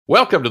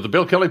Welcome to the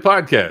Bill Kelly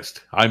Podcast.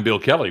 I'm Bill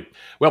Kelly.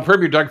 Well,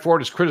 Premier Doug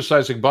Ford is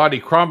criticizing Bonnie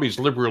Crombie's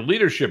Liberal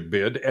leadership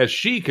bid as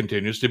she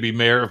continues to be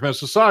mayor of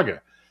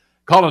Mississauga.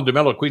 Colin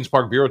DeMello, Queen's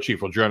Park Bureau Chief,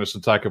 will join us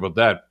and talk about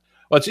that.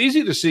 Well, it's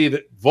easy to see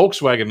that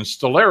Volkswagen and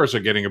Stellantis are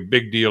getting a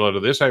big deal out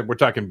of this. We're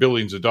talking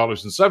billions of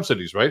dollars in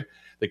subsidies, right?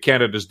 That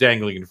Canada's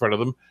dangling in front of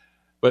them.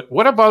 But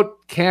what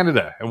about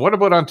Canada? And what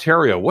about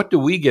Ontario? What do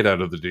we get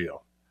out of the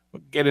deal?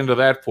 We'll get into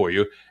that for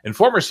you. And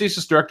former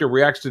CSIS director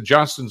reacts to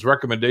Johnston's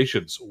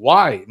recommendations.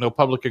 Why no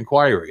public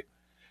inquiry?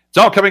 It's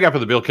all coming up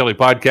on the Bill Kelly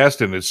Podcast,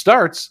 and it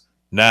starts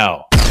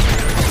now.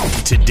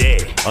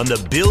 Today on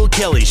the Bill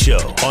Kelly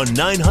Show on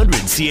 900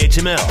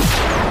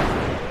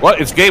 CHML. Well,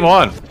 it's game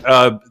on.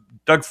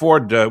 Doug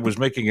Ford was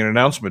making an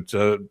announcement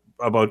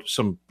about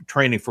some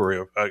training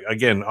for,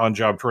 again,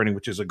 on-job training,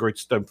 which is a great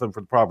step for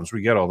the province. We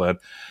get all that.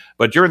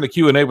 But during the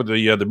Q&A with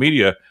the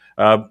media,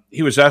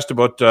 he was asked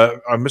about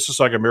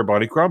Mississauga Mayor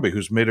Bonnie Crombie,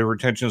 who's made her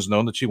intentions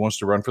known that she wants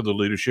to run for the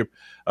leadership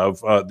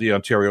of the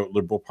Ontario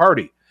Liberal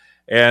Party.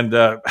 And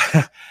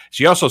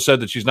she also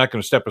said that she's not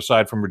going to step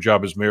aside from her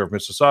job as mayor of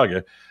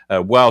Mississauga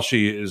while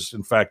she is,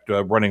 in fact,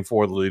 running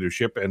for the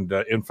leadership. And,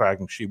 in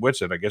fact, she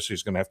wins it. I guess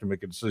she's going to have to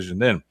make a decision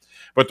then.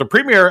 But the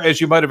premier,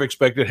 as you might have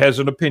expected, has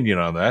an opinion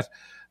on that.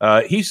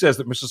 He says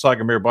that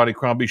Mississauga Mayor Bonnie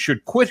Crombie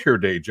should quit her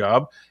day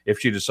job if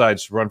she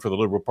decides to run for the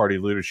Liberal Party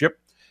leadership.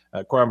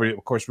 Crombie,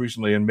 of course,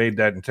 recently made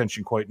that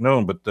intention quite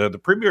known. But the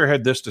premier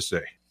had this to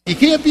say. You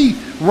can't be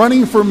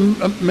running for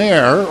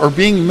mayor or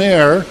being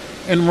mayor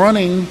and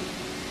running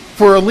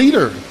for a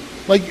leader.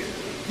 Like,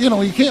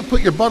 you can't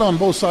put your butt on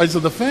both sides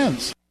of the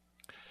fence.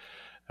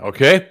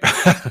 Okay.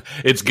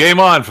 It's game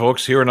on,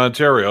 folks, here in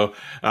Ontario.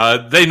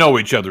 They know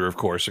each other, of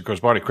course. Of course,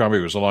 Bonnie Crombie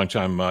was a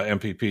longtime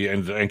MPP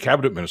and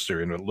cabinet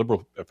minister in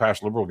a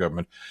past Liberal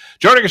government.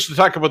 Joining us to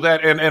talk about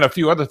that and a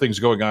few other things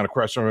going on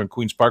across around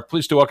Queen's Park,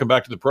 pleased to welcome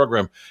back to the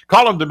program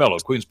Colin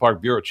DeMello, Queen's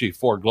Park Bureau Chief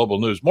for Global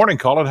News. Morning,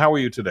 Colin. How are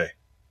you today?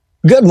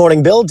 Good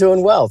morning, Bill.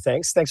 Doing well.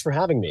 Thanks for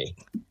having me.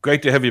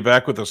 Great to have you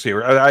back with us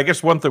here. I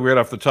guess one thing right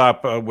off the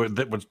top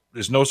that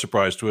is no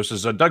surprise to us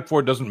is Doug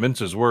Ford doesn't mince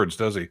his words,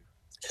 does he?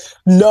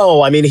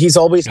 No, I mean, he's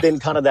always been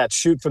kind of that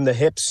shoot from the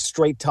hip,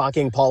 straight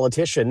talking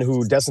politician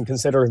who doesn't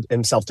consider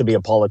himself to be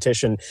a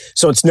politician.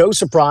 So it's no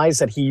surprise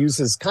that he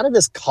uses kind of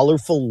this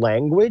colorful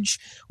language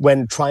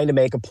when trying to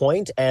make a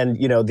point. And,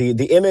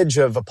 the image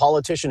of a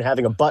politician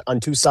having a butt on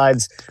two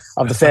sides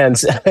of the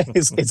fence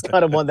is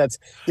kind of one that's,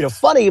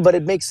 funny, but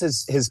it makes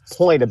his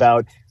point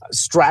about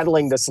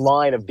straddling this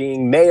line of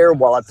being mayor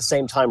while at the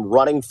same time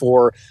running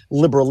for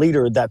Liberal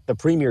leader that the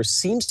premier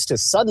seems to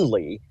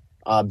suddenly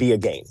be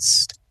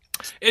against.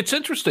 It's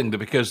interesting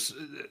because,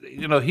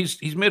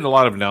 he's made a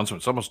lot of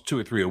announcements, almost 2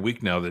 or 3 a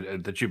week now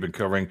that you've been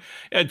covering.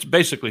 It's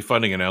basically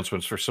funding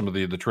announcements for some of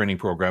the training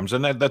programs,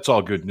 and that's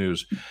all good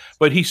news.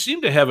 But he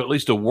seemed to have at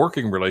least a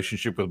working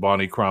relationship with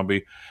Bonnie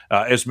Crombie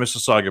as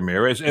Mississauga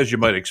mayor, as you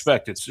might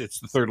expect. It's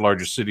the third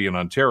largest city in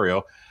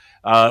Ontario.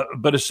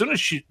 But as soon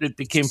as it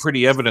became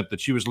pretty evident that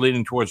she was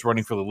leaning towards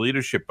running for the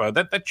leadership,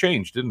 that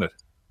changed, didn't it?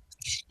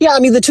 Yeah, I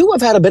mean, the two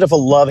have had a bit of a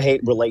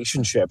love-hate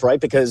relationship, right?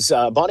 Because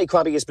Bonnie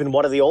Crombie has been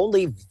one of the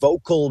only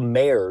vocal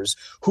mayors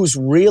who's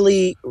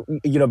really,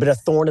 been a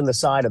thorn in the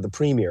side of the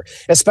premier,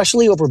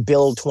 especially over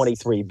Bill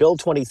 23. Bill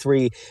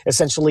 23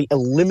 essentially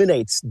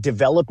eliminates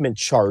development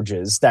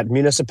charges that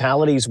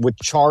municipalities would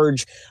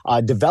charge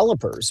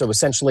developers. So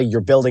essentially,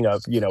 you're building a,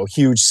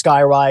 huge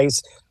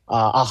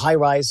a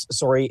high-rise,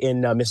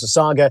 in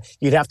Mississauga,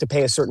 you'd have to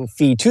pay a certain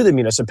fee to the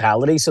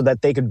municipality so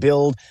that they could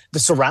build the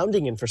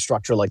surrounding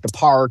infrastructure like the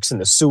parks and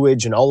the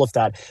sewage and all of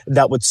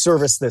that would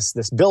service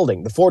this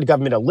building. The Ford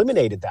government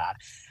eliminated that.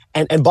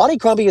 And Bonnie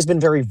Crombie has been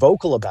very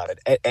vocal about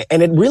it.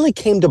 And it really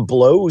came to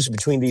blows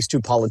between these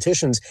two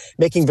politicians,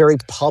 making very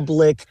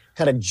public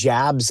kind of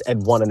jabs at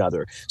one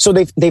another. So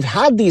they've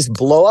had these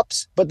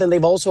blow-ups, but then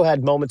they've also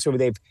had moments where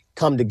they've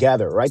come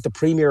together, right? The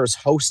premier has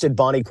hosted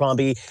Bonnie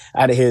Crombie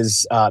at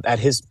his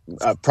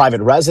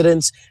private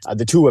residence.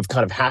 The two have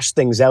kind of hashed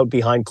things out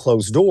behind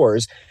closed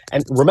doors.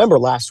 And remember,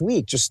 last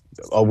week, just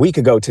a week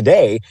ago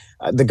today,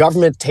 the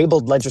government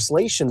tabled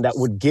legislation that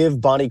would give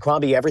Bonnie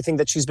Crombie everything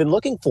that she's been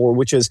looking for,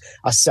 which is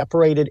a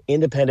separated,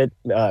 independent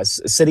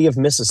city of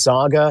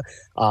Mississauga,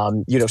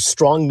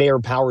 strong mayor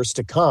powers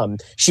to come.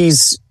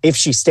 If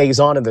she stays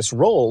on in this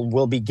role,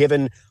 will be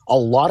given a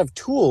lot of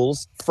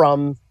tools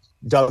from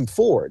Doug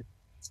Ford.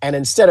 And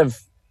instead of,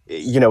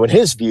 in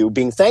his view,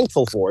 being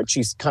thankful for it,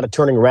 she's kind of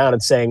turning around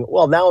and saying,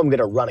 well, now I'm going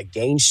to run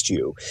against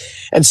you.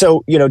 And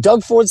so,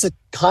 Doug Ford's the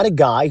kind of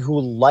guy who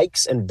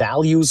likes and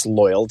values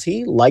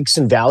loyalty, likes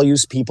and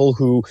values people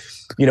who,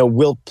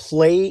 will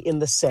play in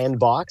the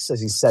sandbox, as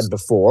he said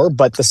before,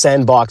 but the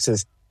sandbox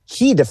as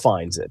he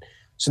defines it.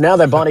 So now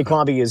that Bonnie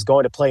Crombie is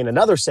going to play in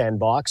another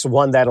sandbox,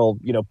 one that'll,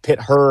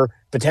 pit her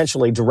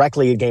potentially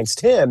directly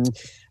against him,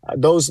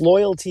 those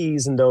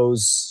loyalties and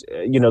those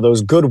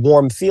good,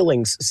 warm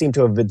feelings seem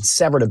to have been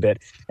severed a bit.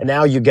 And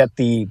now you get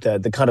the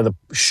kind of the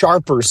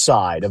sharper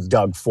side of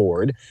Doug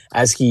Ford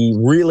as he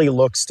really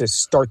looks to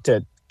start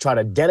to try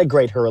to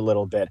denigrate her a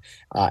little bit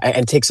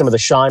and take some of the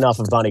shine off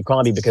of Bonnie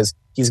Crombie, because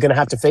he's going to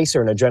have to face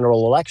her in a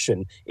general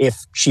election if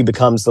she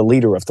becomes the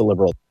leader of the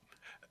Liberal.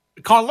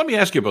 Colin, let me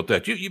ask you about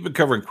that. You've been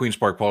covering Queen's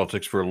Park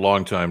politics for a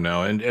long time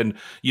now, and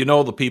you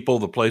know the people,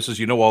 the places,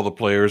 you know all the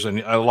players, and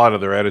a lot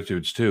of their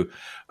attitudes too.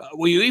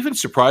 Were you even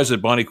surprised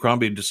that Bonnie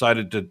Crombie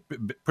decided to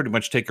pretty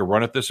much take a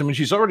run at this? I mean,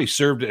 she's already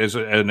served as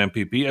an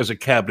MPP, as a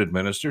cabinet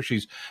minister.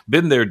 She's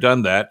been there,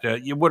 done that.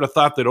 You would have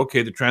thought that,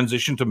 okay, the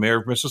transition to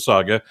mayor of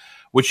Mississauga,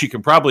 which she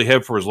can probably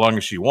have for as long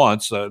as she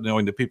wants,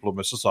 knowing the people of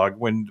Mississauga,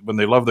 when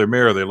they love their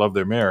mayor, they love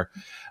their mayor.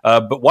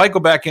 But why go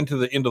back into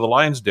the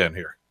lion's den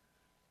here?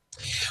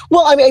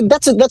 Well, I mean,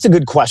 that's a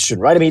good question,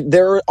 right? I mean,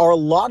 there are a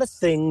lot of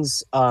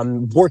things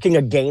working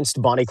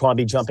against Bonnie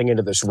Crombie jumping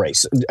into this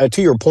race.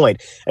 To your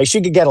point, she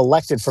could get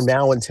elected from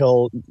now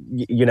until,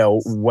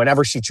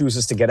 whenever she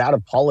chooses to get out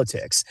of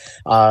politics,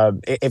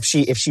 if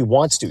she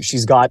wants to.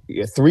 She's got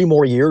 3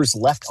 more years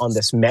left on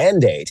this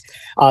mandate.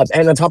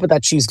 And on top of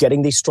that, she's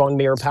getting these strong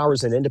mayor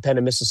powers in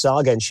independent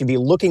Mississauga, and she'd be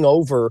looking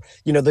over,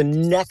 the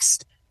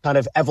next kind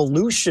of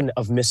evolution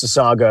of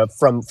Mississauga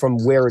from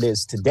where it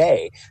is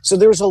today. So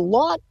there's a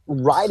lot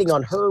riding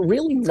on her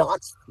really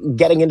not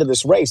getting into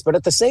this race. But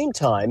at the same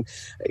time,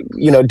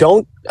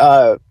 don't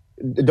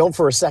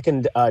for a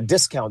second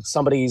discount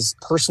somebody's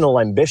personal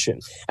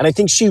ambition. And I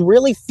think she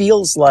really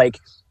feels like,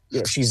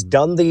 she's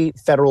done the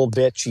federal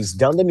bit. She's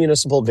done the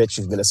municipal bit.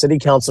 She's been a city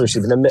councilor.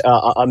 She's been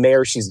a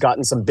mayor. She's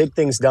gotten some big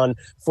things done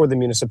for the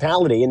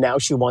municipality. And now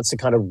she wants to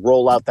kind of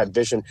roll out that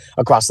vision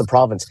across the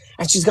province.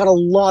 And she's got a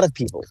lot of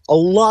people, a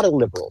lot of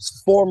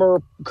Liberals,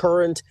 former,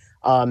 current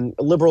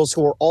Liberals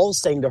who are all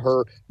saying to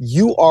her,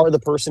 you are the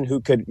person who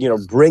could,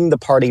 bring the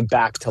party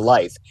back to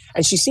life.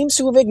 And she seems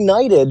to have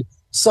ignited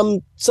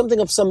something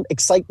of some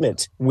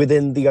excitement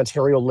within the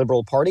Ontario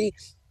Liberal Party.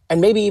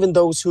 And maybe even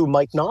those who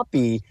might not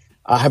be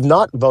have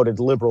not voted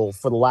Liberal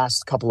for the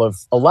last couple of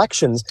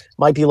elections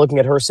might be looking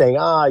at her saying,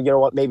 you know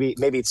what, maybe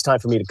it's time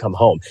for me to come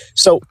home.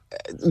 So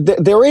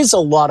there is a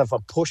lot of a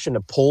push and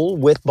a pull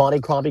with Bonnie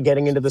Crombie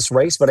getting into this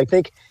race. But I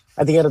think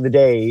at the end of the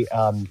day,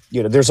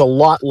 there's a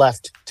lot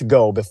left to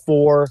go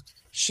before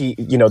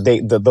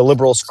the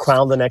Liberals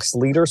crown the next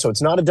leader. So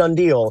it's not a done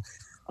deal.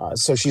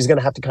 So she's going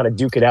to have to kind of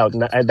duke it out.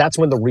 And that's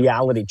when the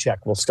reality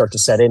check will start to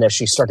set in as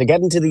she start to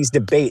get into these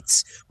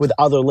debates with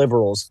other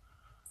Liberals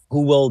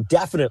who will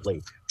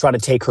definitely try to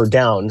take her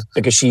down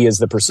because she is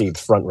the perceived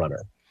front runner.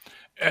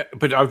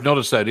 But I've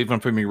noticed that even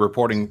from me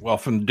reporting,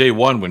 from day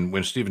one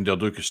when Stephen Del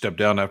Duca stepped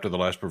down after the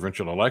last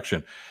provincial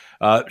election,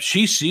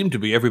 she seemed to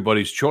be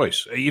everybody's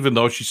choice, even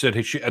though she said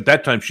at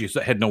that time she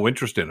had no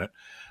interest in it.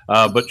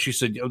 But she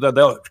said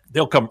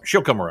they'll come.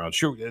 She'll come around.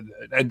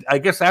 And I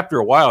guess after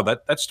a while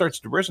that starts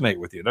to resonate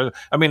with you.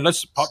 I mean,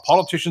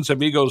 politicians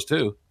have egos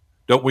too,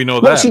 don't we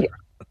know that?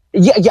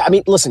 Yeah. I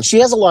mean, listen, she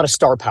has a lot of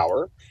star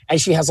power. And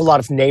she has a lot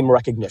of name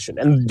recognition.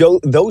 And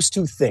those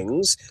two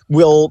things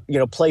will,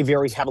 play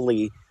very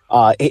heavily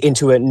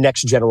into a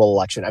next general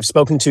election. I've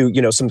spoken to,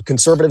 some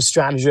conservative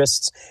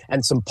strategists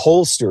and some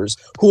pollsters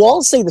who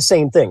all say the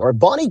same thing. Or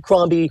Bonnie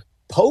Crombie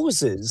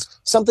poses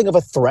something of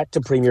a threat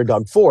to Premier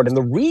Doug Ford. And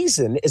the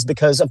reason is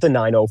because of the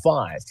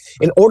 905.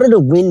 In order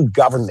to win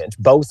government,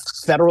 both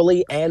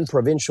federally and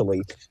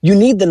provincially, you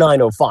need the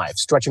 905,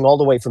 stretching all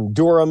the way from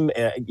Durham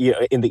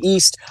in the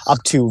east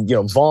up to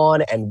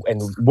Vaughan and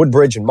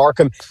Woodbridge and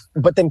Markham.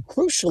 But then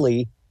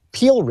crucially,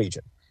 Peel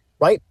region,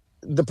 right?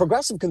 The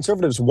Progressive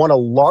Conservatives won a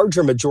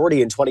larger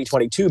majority in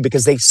 2022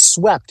 because they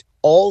swept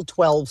all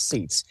 12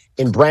 seats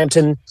in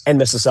Brampton and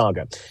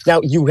Mississauga.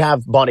 Now, you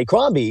have Bonnie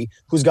Crombie,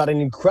 who's got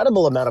an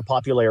incredible amount of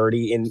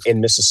popularity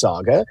in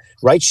Mississauga,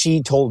 right?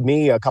 She told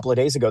me a couple of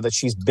days ago that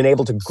she's been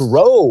able to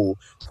grow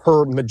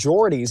her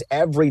majorities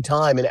every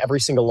time in every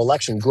single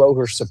election, grow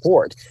her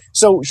support.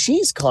 So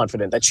she's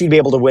confident that she'd be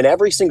able to win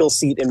every single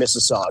seat in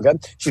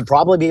Mississauga. She'd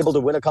probably be able to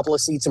win a couple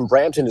of seats in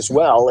Brampton as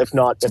well, if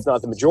not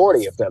the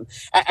majority of them.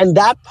 And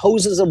that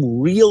poses a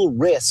real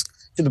risk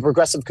to the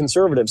Progressive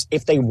Conservatives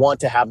if they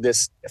want to have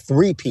this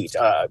three-peat,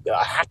 a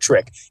hat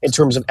trick in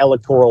terms of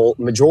electoral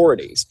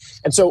majorities.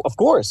 And so, of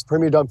course,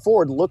 Premier Doug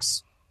Ford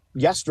looks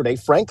yesterday,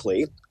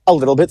 frankly, a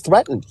little bit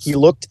threatened. He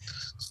looked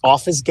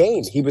off his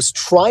game. He was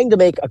trying to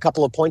make a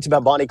couple of points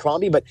about Bonnie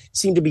Crombie, but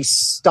seemed to be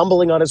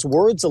stumbling on his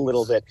words a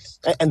little bit.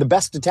 And the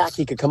best attack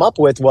he could come up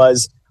with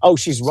was,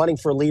 she's running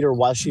for leader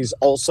while she's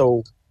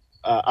also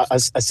a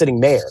sitting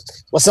mayor.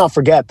 Let's not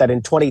forget that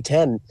in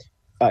 2010,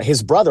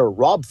 his brother,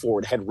 Rob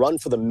Ford, had run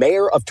for the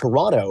mayor of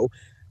Toronto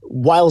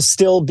while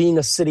still being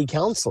a city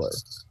councillor.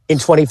 In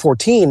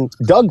 2014,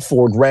 Doug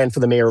Ford ran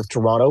for the mayor of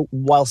Toronto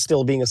while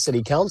still being a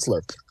city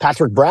councillor.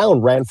 Patrick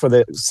Brown ran for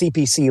the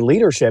CPC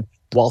leadership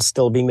while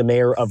still being the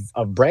mayor of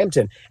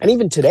Brampton. And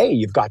even today,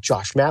 you've got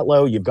Josh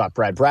Matlow, you've got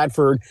Brad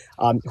Bradford,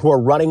 who are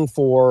running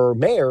for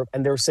mayor,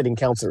 and they're sitting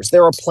councillors.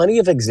 There are plenty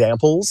of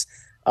examples.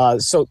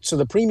 So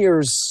the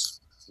premier's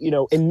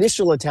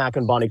initial attack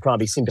on Bonnie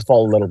Crombie seemed to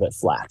fall a little bit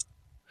flat.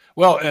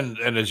 Well, and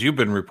as you've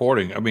been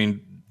reporting, I mean,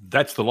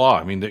 that's the law.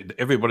 I mean,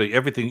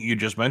 everything you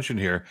just mentioned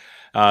here,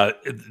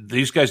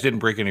 these guys didn't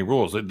break any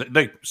rules.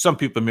 Some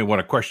people may want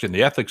to question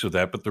the ethics of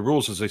that, but the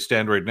rules as they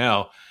stand right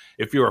now,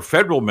 If you're a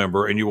federal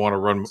member and you want to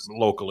run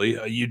locally,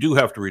 you do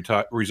have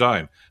to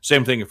resign.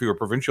 Same thing if you're a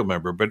provincial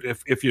member. But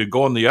if you're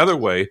going the other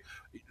way,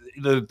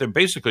 then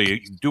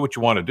basically do what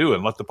you want to do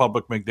and let the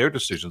public make their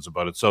decisions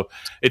about it. So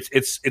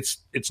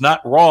it's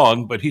not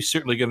wrong, but he's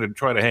certainly going to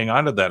try to hang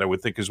on to that, I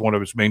would think, is one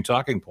of his main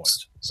talking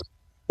points.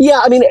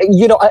 Yeah, I mean,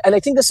 and I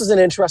think this is an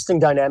interesting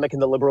dynamic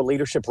in the Liberal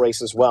leadership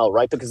race as well,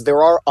 right? Because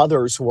there are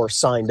others who are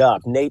signed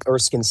up. Nate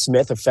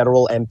Erskine-Smith, a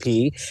federal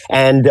MP,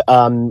 and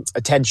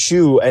Ted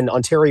Chu, an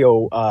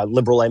Ontario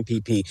Liberal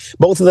MPP.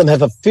 Both of them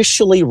have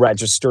officially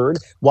registered,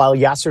 while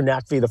Yasser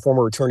Naqvi, the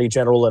former Attorney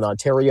General in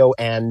Ontario,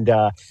 and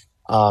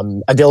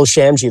Adil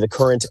Shamji, the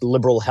current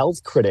Liberal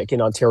health critic in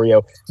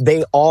Ontario,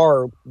 they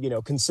are,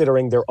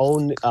 considering their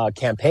own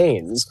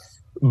campaigns.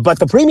 But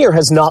the Premier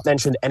has not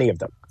mentioned any of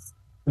them.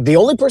 The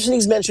only person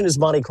he's mentioned is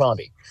Bonnie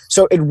Crombie.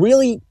 So it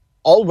really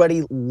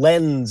already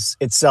lends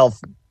itself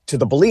to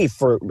the belief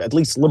for at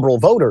least Liberal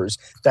voters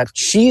that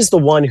she's the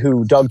one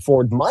who Doug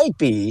Ford might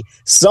be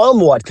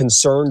somewhat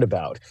concerned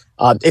about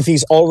if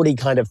he's already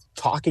kind of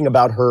talking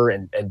about her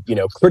and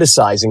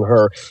criticizing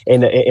her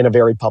in a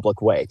very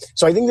public way.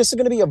 So I think this is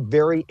going to be a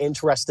very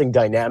interesting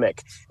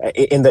dynamic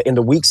in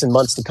the weeks and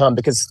months to come,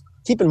 because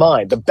keep in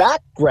mind, the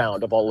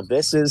background of all of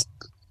this is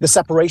the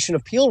separation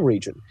of Peel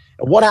region.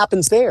 And what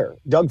happens there?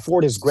 Doug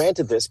Ford has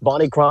granted this.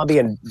 Bonnie Crombie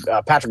and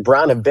Patrick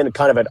Brown have been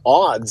kind of at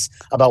odds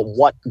about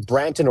what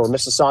Brampton or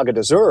Mississauga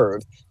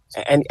deserve.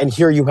 And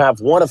here you have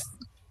one of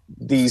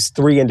these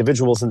three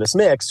individuals in this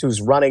mix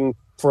who's running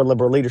for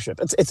Liberal leadership.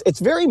 It's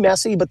very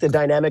messy, but the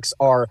dynamics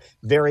are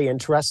very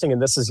interesting.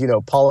 And this is,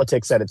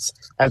 politics at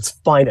its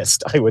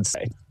finest, I would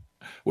say.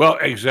 Well,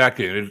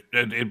 exactly.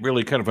 It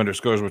really kind of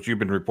underscores what you've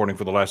been reporting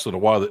for the last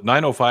little while, that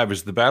 905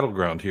 is the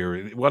battleground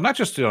here. Well, not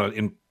just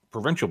in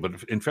provincial,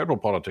 but in federal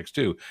politics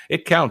too.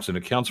 It counts, and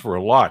it counts for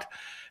a lot.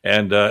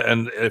 And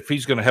if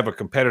he's going to have a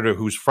competitor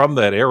who's from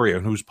that area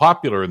and who's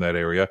popular in that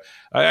area,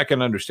 I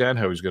can understand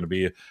how he's going to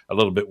be a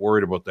little bit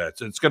worried about that.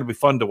 So it's going to be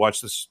fun to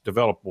watch this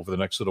develop over the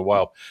next little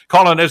while.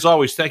 Colin, as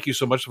always, thank you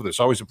so much for this.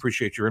 Always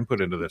appreciate your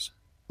input into this.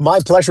 My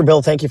pleasure,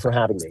 Bill. Thank you for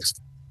having me.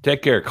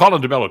 Take care.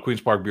 Colin DeMello,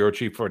 Queen's Park Bureau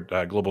Chief for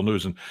Global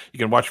News. And you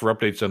can watch for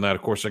updates on that,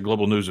 of course, at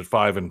Global News at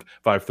 5 and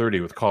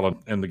 5:30 with Colin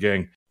and the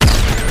gang.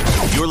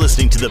 You're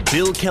listening to the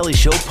Bill Kelly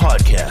Show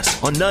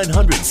podcast on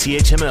 900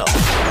 CHML.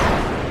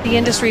 The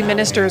industry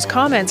minister's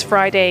comments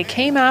Friday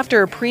came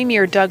after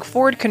Premier Doug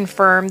Ford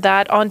confirmed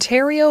that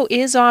Ontario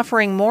is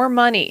offering more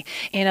money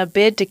in a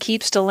bid to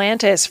keep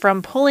Stellantis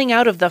from pulling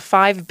out of the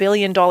 $5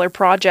 billion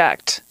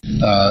project.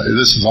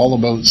 This is all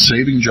about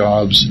saving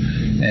jobs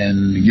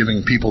and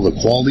giving people the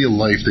quality of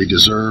life they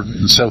deserve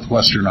in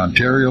southwestern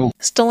Ontario.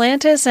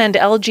 Stellantis and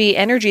LG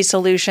Energy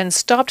Solutions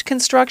stopped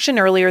construction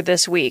earlier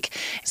this week,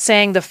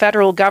 saying the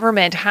federal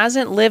government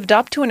hasn't lived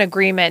up to an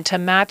agreement to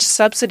match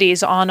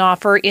subsidies on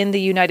offer in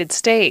the United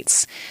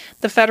States.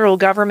 The federal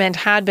government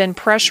had been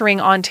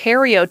pressuring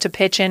Ontario to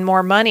pitch in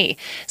more money,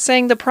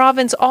 saying the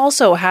province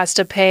also has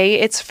to pay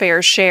its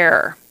fair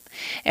share.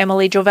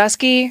 Emily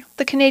Joveski,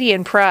 The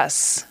Canadian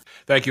Press.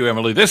 Thank you,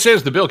 Emily. This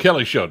is the Bill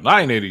Kelly Show,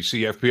 980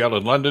 CFPL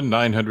in London,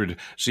 900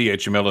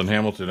 CHML in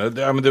Hamilton.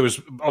 I mean, there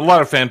was a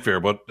lot of fanfare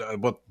about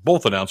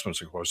both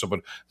announcements, of course,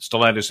 about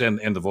Stellantis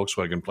and the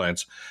Volkswagen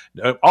plants.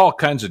 All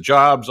kinds of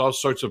jobs, all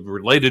sorts of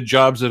related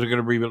jobs that are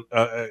going to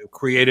be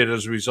created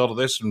as a result of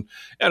this.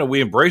 And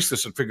we embrace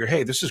this and figure,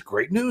 hey, this is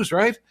great news,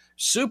 right?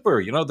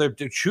 Super.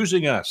 They're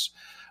choosing us.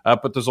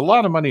 But there's a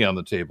lot of money on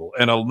the table,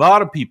 and a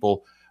lot of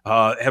people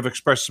have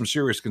expressed some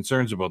serious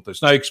concerns about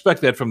this. Now, I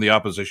expect that from the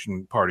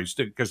opposition parties,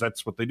 because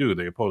that's what they do.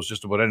 They oppose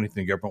just about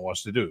anything government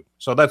wants to do.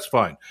 So that's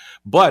fine.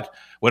 But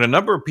when a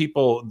number of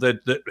people that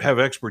have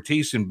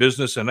expertise in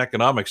business and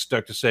economics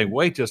start to say,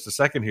 wait just a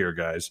second here,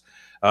 guys,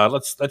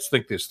 let's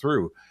think this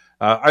through.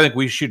 I think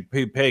we should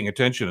be paying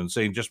attention and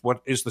saying just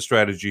what is the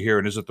strategy here,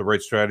 and is it the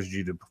right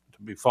strategy to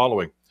be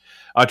following?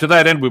 To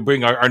that end, we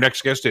bring our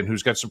next guest in,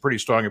 who's got some pretty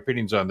strong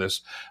opinions on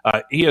this.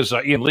 He is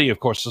Ian Lee, of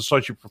course,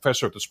 Associate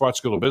Professor at the Sprott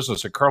School of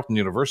Business at Carleton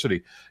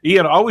University.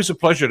 Ian, always a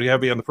pleasure to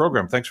have you on the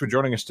program. Thanks for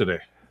joining us today.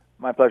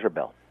 My pleasure,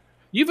 Bill.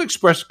 You've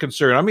expressed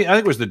concern. I mean, I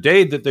think it was the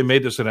day that they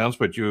made this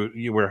announcement,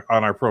 you were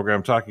on our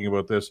program talking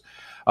about this.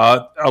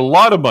 A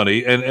lot of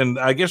money, and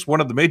I guess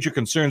one of the major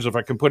concerns, if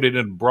I can put it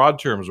in broad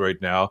terms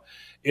right now,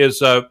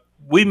 is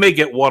we may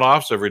get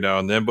one-offs every now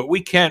and then, but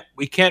we can't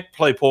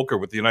play poker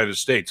with the United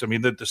States. I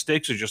mean, the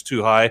stakes are just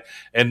too high,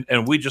 and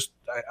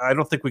I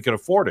don't think we can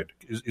afford it.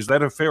 Is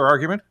that a fair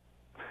argument?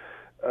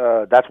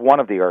 That's one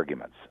of the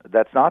arguments.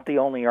 That's not the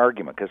only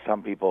argument, because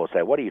some people will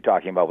say, what are you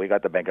talking about? We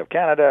got the Bank of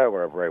Canada.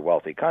 We're a very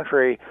wealthy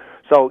country.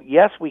 So,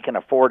 yes, we can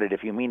afford it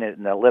if you mean it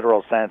in the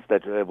literal sense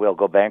that we'll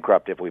go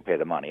bankrupt if we pay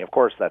the money. Of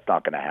course, that's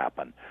not going to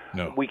happen.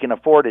 No. We can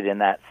afford it in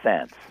that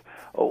sense.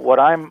 What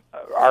I'm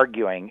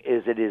arguing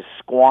is it is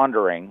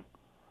squandering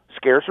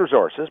scarce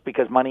resources,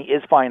 because money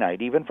is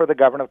finite, even for the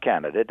government of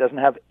Canada. It doesn't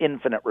have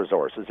infinite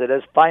resources. It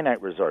has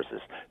finite resources.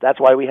 That's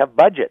why we have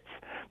budgets,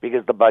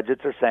 because the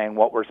budgets are saying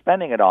what we're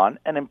spending it on,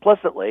 and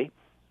implicitly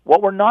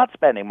what we're not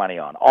spending money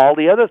on, all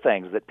the other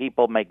things that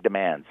people make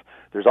demands.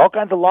 There's all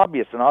kinds of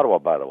lobbyists in Ottawa,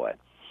 by the way.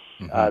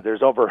 There's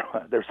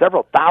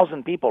several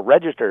thousand people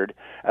registered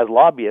as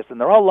lobbyists, and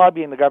they're all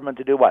lobbying the government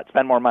to do what?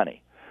 Spend more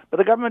money. But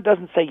the government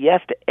doesn't say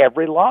yes to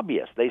every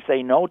lobbyist. They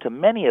say no to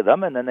many of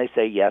them, and then they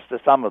say yes to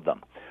some of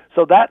them.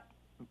 So that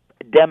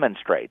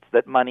demonstrates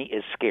that money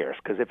is scarce,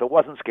 because if it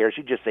wasn't scarce,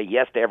 you'd just say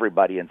yes to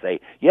everybody and say,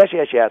 yes,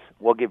 yes, yes,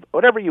 we'll give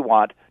whatever you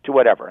want to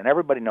whatever, and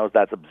everybody knows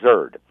that's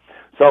absurd.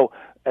 So,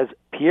 as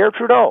Pierre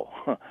Trudeau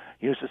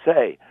used to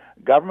say,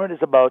 government is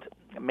about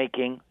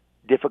making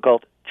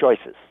difficult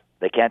choices.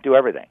 They can't do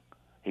everything.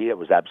 He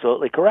was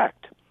absolutely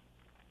correct.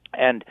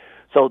 And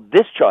so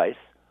this choice,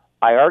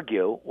 I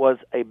argue, was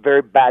a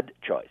very bad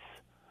choice.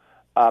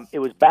 It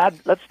was bad.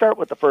 Let's start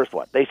with the first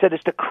one. They said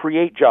it's to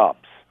create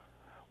jobs.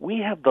 We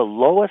have the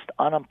lowest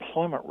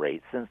unemployment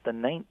rate since the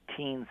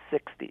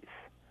 1960s.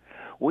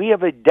 We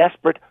have a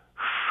desperate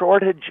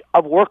shortage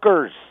of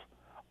workers,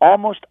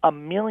 almost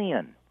 1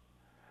 million.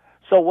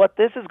 So what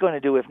this is going to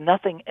do, if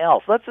nothing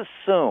else, let's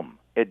assume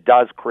it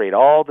does create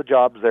all the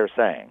jobs they're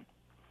saying.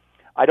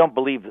 I don't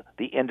believe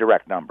the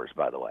indirect numbers,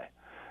 by the way.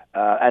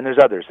 And there's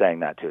others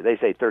saying that too. They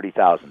say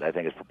 30,000. I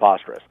think it's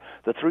preposterous.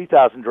 The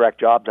 3,000 direct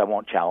jobs I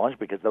won't challenge,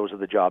 because those are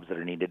the jobs that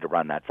are needed to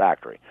run that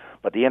factory.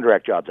 But the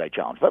indirect jobs I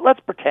challenge. But let's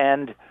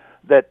pretend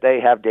that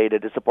they have data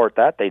to support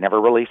that. They never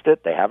released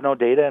it. They have no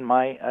data in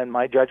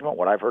my judgment.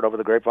 What I've heard over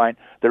the grapevine,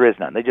 there is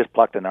none. They just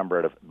plucked a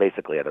number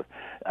basically out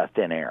of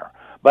thin air.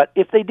 But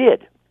if they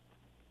did,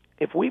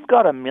 if we've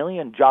got 1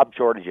 million job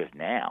shortages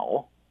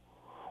now,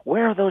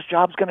 where are those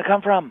jobs going to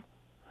come from?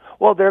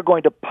 Well, they're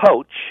going to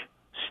poach,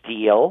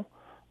 steal,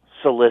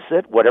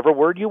 solicit, whatever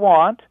word you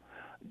want,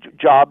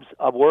 jobs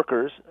of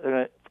workers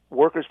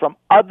from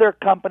other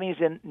companies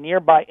in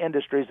nearby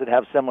industries that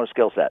have similar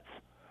skill sets.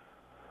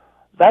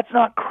 That's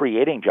not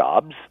creating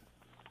jobs.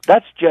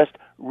 That's just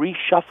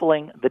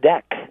reshuffling the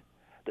deck.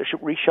 They're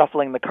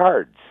reshuffling the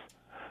cards.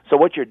 So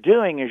what you're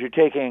doing is you're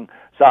taking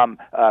some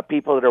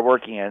people that are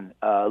working in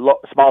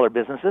smaller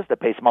businesses that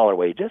pay smaller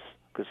wages,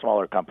 because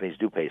smaller companies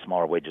do pay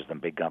smaller wages than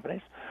big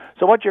companies.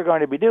 So what you're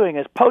going to be doing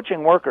is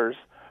poaching workers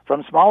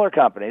from smaller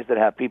companies that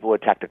have people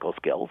with technical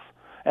skills,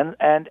 and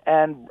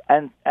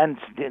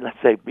let's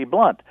say, be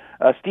blunt,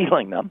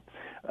 stealing them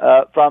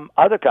from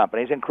other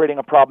companies and creating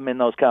a problem in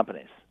those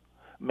companies.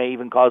 May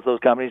even cause those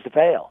companies to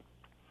fail.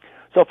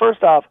 So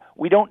first off,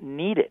 we don't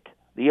need it.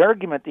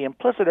 The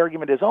implicit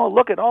argument is, oh,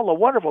 look at all the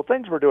wonderful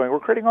things we're doing. We're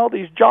creating all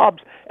these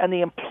jobs. And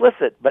the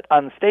implicit but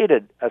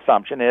unstated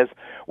assumption is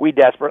we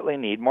desperately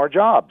need more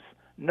jobs.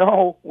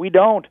 No, we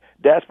don't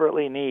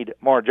desperately need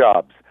more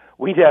jobs.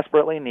 We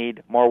desperately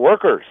need more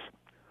workers.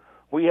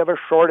 We have a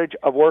shortage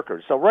of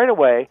workers. So right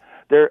away,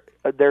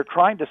 they're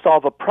trying to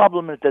solve a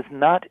problem that does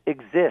not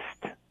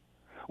exist.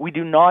 We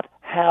do not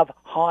have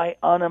high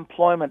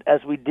unemployment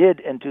as we did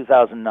in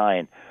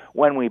 2009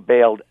 when we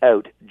bailed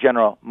out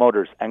General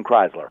Motors and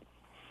Chrysler.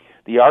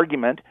 The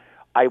argument,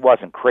 I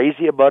wasn't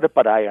crazy about it,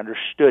 but I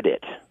understood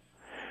it,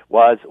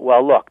 was,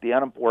 well, look,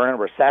 we're in a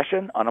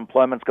recession.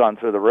 Unemployment's gone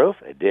through the roof.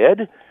 It did.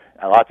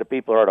 And lots of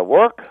people are out of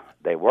work.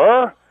 They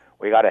were.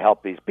 We got to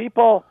help these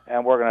people,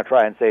 and we're going to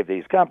try and save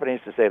these companies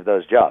to save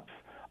those jobs.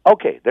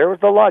 Okay, there was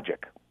the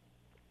logic.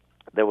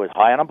 There was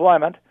high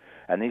unemployment,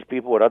 and these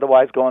people would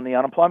otherwise go on the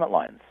unemployment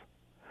lines.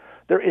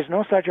 There is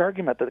no such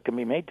argument that can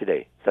be made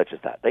today, such as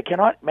that. They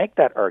cannot make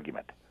that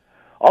argument.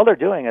 All they're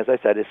doing, as I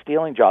said, is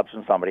stealing jobs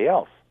from somebody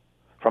else,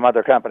 from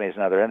other companies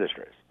and other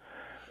industries.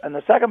 And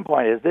the second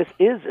point is this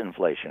is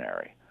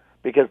inflationary,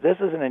 because this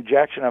is an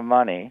injection of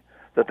money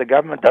that the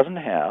government doesn't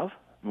have,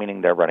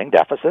 meaning they're running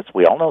deficits.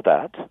 We all know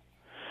that.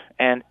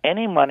 And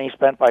any money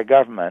spent by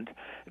government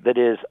that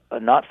is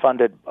not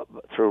funded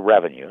through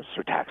revenues,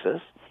 through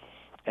taxes,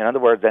 in other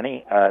words,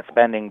 any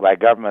spending by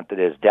government that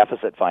is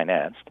deficit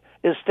financed,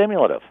 is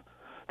stimulative.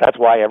 That's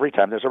why every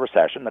time there's a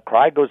recession, the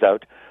cry goes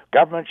out,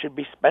 government should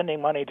be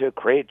spending money to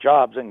create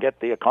jobs and get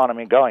the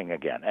economy going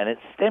again. And it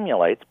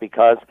stimulates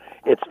because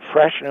it's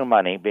fresh new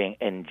money being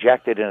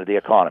injected into the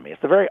economy.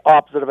 It's the very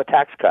opposite of a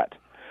tax cut,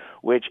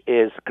 which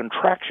is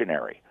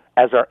contractionary,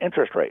 as are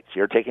interest rates.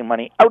 You're taking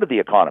money out of the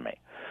economy.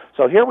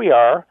 So here we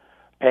are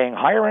paying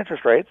higher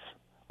interest rates,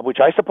 which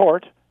I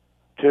support,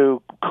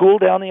 to cool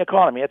down the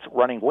economy. It's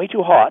running way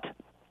too hot.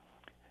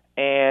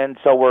 And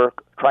so we're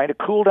trying to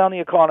cool down the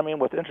economy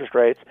with interest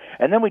rates,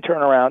 and then we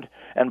turn around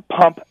and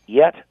pump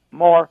yet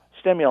more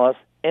stimulus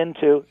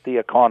into the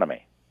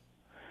economy,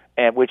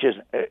 and which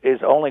is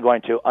only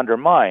going to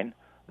undermine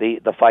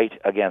the fight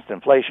against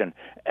inflation,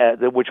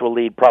 which will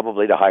lead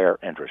probably to higher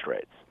interest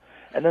rates.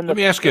 And then let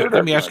me ask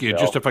you,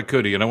 just if I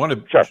could, and I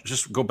want to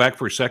just go back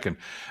for a second,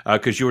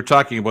 because you were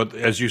talking about,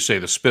 as you say,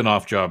 the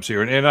spin-off jobs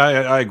here, and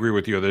I agree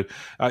with you that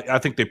I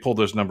think they pulled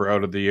this number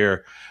out of the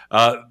air.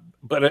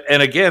 But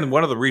again,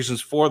 one of the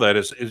reasons for that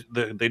is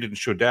that they didn't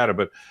show data.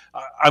 But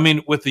I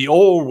mean, with the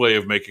old way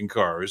of making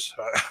cars,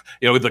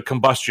 with the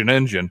combustion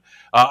engine,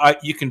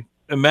 you can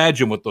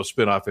imagine what those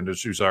spin-off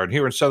industries are. And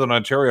here in Southern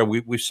Ontario,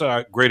 we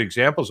saw great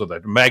examples of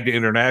that. Magna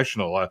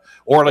International,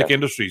 Orlick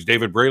Industries,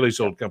 David Braley's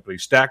old company,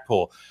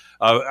 Stackpole.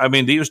 I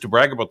mean, they used to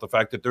brag about the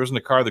fact that there isn't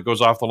a car that goes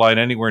off the line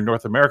anywhere in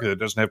North America that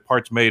doesn't have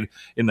parts made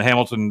in the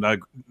Hamilton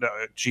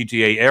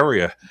GTA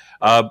area.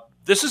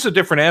 this is a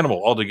different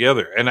animal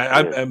altogether.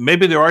 And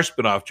maybe there are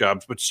spin-off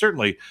jobs, but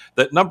certainly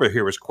that number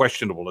here is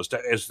questionable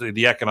as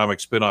the economic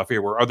spin-off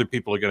here, where other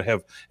people are going to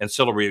have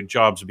ancillary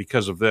jobs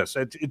because of this.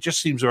 It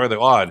just seems rather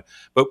odd.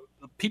 But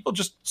people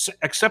just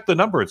accept the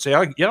number and say,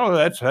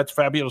 that's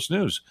fabulous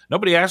news.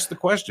 Nobody asked the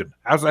question.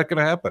 How's that going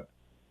to happen?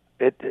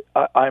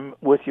 I'm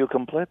with you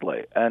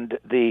completely, and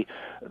the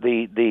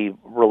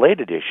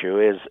related issue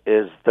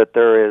is that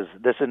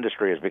this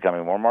industry is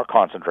becoming more and more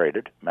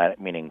concentrated,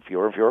 meaning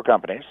fewer and fewer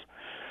companies,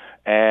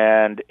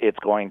 and it's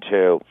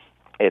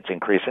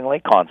increasingly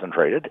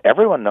concentrated.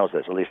 Everyone knows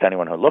this, at least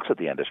anyone who looks at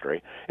the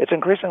industry. It's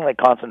increasingly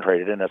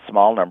concentrated in a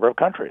small number of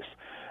countries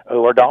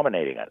who are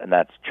dominating it, and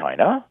that's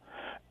China,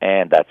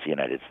 and that's the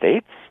United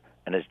States,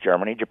 and it's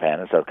Germany,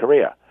 Japan, and South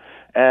Korea.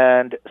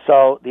 And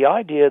so the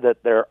idea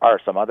that there are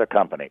some other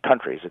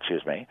countries,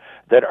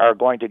 that are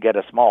going to get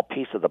a small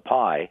piece of the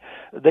pie,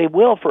 they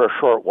will for a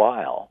short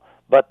while.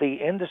 But the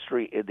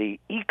industry, the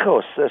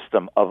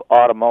ecosystem of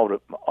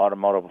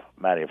automotive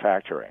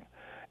manufacturing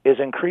is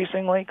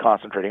increasingly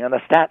concentrating, and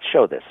the stats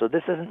show this. So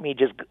this isn't me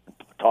just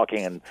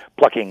talking and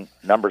plucking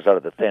numbers out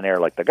of the thin air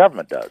like the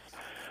government does.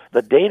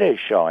 The data is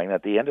showing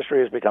that the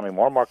industry is becoming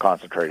more and more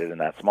concentrated in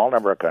that small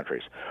number of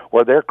countries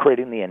where they're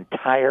creating the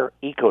entire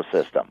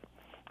ecosystem.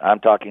 I'm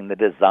talking the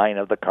design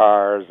of the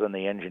cars and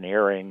the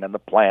engineering and the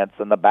plants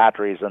and the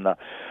batteries and the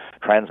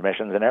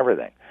transmissions and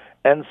everything.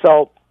 And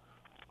so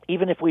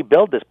even if we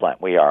build this plant,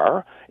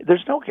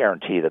 there's no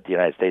guarantee that the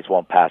United States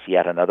won't pass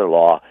yet another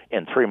law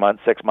in 3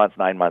 months, 6 months,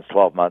 9 months,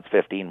 12 months,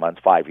 15 months,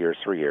 5 years,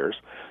 3 years,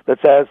 that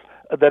says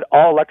that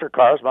all electric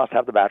cars must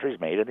have the batteries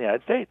made in the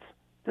United States.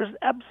 There's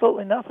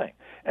absolutely nothing.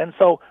 And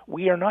so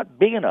we are not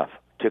big enough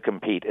to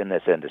compete in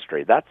this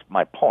industry. That's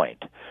my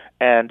point.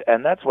 And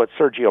that's what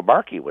Sergio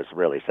Marchi was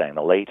really saying,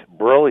 the late,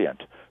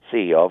 brilliant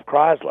CEO of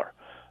Chrysler,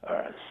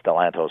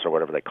 Stellantis or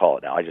whatever they call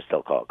it now. I just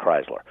still call it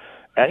Chrysler.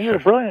 And he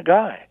was a brilliant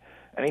guy.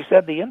 And he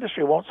said the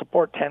industry won't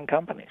support 10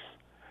 companies.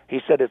 He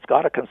said it's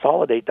got to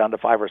consolidate down to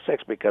 5 or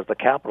 6 because the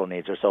capital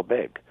needs are so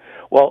big.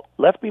 Well,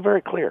 let's be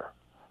very clear.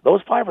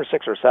 Those 5 or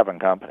 6 or 7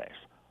 companies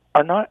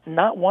are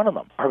not one of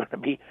them are going to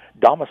be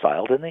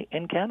domiciled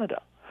in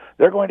Canada.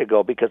 They're going to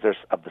go because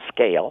of the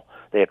scale.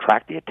 They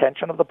attract the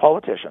attention of the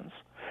politicians,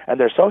 and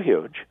they're so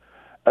huge,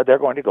 they're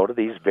going to go to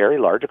these very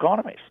large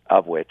economies,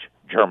 of which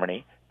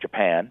Germany,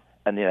 Japan,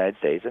 and the United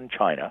States and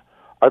China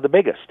are the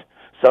biggest.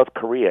 South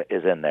Korea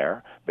is in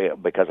there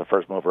because of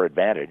first-mover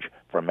advantage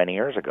from many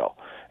years ago.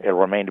 It'll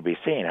remain to be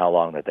seen how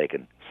long that they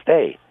can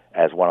stay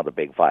as one of the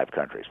big 5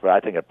 countries. But I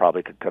think it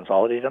probably could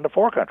consolidate into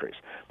 4 countries.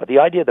 But the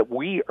idea that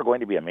we are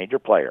going to be a major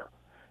player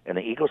in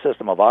the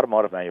ecosystem of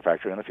automotive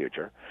manufacturing in the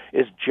future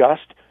is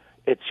just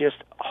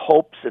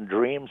hopes and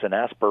dreams and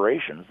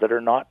aspirations that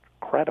are not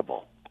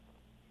credible.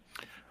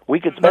 We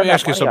could spend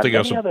that money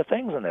on many other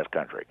things in this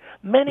country.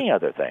 Many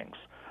other things.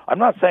 I'm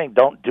not saying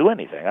don't do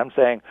anything. I'm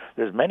saying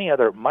there's many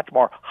other much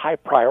more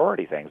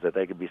high-priority things that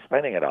they could be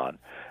spending it on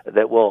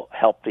that will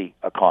help the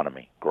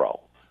economy grow.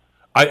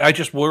 I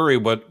just worry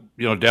what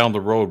down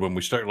the road when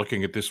we start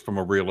looking at this from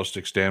a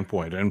realistic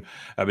standpoint, and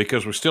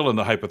because we're still in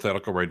the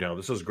hypothetical right now.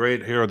 This is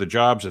great. Here are the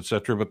jobs,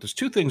 etc. But there's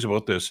 2 things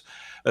about this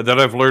that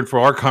I've learned from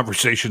our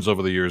conversations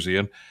over the years,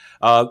 Ian,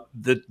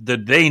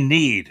 that they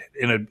need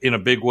in a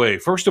big way.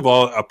 First of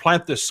all, a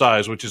plant this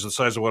size, which is the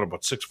size of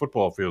about 6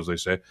 football fields, they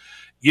say,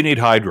 you need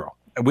hydro.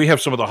 And we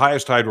have some of the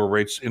highest hydro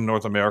rates in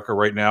North America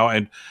right now.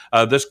 And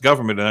this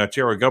government, the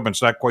Ontario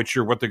government's not quite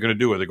sure what they're going to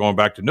do. Are they going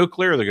back to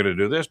nuclear? Are they going to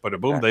do this? But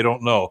boom, they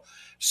don't know.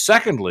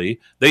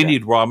 Secondly, they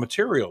need raw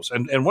materials.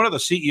 And one of the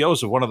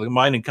CEOs of one of the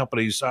mining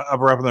companies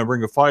up around the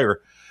Ring of Fire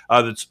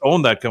that's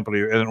owned that company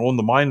and owned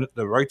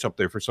the rights up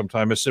there for some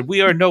time has said, we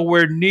are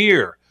nowhere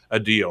near a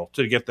deal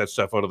to get that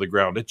stuff out of the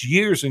ground. It's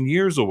years and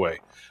years away.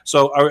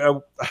 So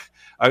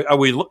are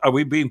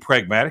we being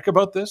pragmatic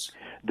about this?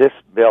 This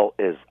bill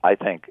is, I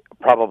think,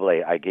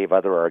 probably, I gave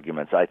other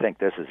arguments. I think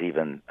this is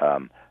even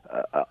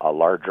a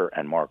larger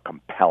and more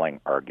compelling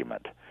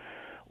argument.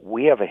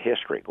 We have a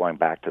history going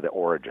back to the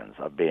origins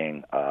of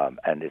being,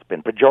 and it's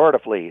been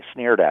pejoratively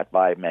sneered at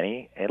by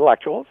many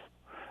intellectuals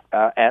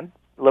and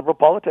liberal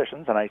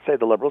politicians, and I say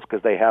the liberals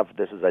because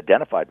this is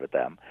identified with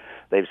them.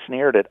 They've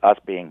sneered at us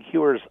being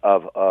hewers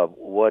of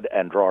wood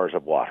and drawers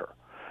of water.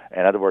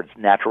 In other words,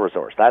 natural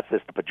resource. That's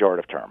just the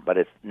pejorative term, but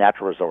it's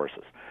natural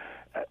resources,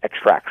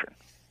 extraction.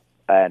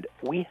 And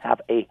we have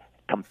a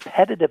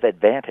competitive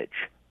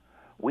advantage.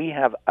 We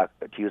have,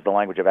 to use the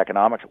language of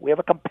economics, we have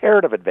a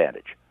comparative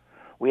advantage.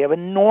 We have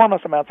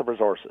enormous amounts of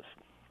resources,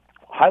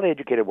 highly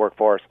educated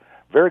workforce,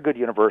 very good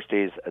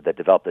universities that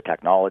develop the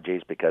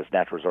technologies because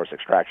natural resource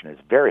extraction is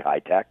very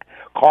high-tech,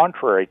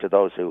 contrary to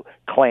those who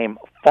claim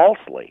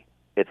falsely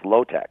it's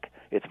low-tech.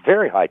 It's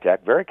very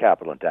high-tech, very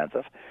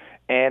capital-intensive,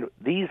 and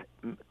these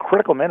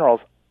critical minerals,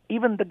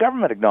 even the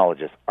government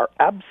acknowledges, are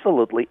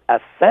absolutely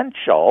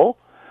essential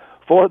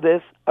for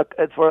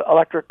for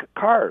electric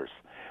cars.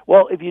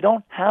 Well, if you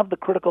don't have the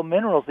critical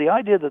minerals, the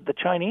idea that the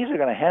Chinese are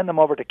going to hand them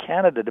over to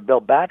Canada to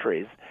build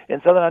batteries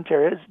in southern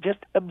Ontario is just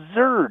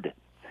absurd.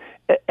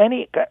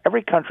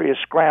 Every country is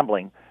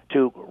scrambling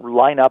to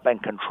line up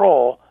and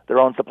control their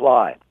own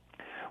supply.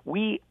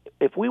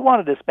 If we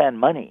wanted to spend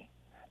money,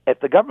 if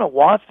the government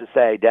wants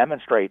to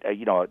demonstrate a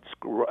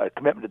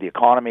commitment to the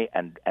economy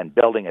and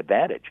building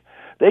advantage,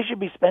 they should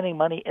be spending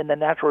money in the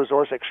natural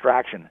resource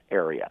extraction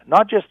area,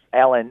 not just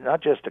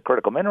the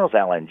critical minerals,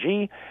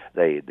 LNG.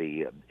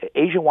 The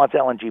Asia wants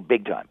LNG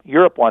big time.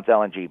 Europe wants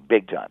LNG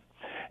big time,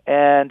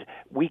 and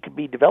we could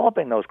be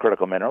developing those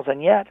critical minerals,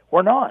 and yet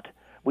we're not.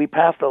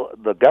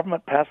 The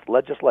government passed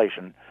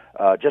legislation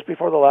just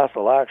before the last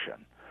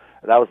election.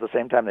 That was the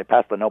same time they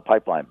passed the No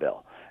Pipeline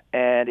bill,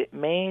 and it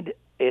made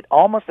it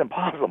almost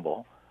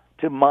impossible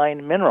to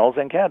mine minerals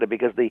in Canada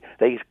because they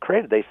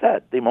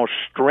said the most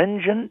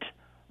stringent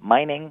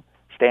mining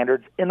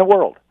standards in the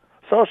world.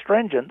 So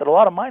stringent that a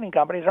lot of mining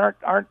companies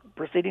aren't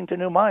proceeding to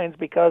new mines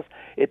because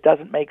it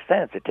doesn't make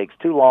sense. It takes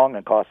too long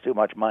and costs too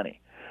much money.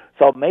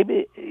 So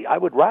maybe I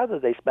would rather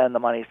they spend the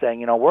money saying,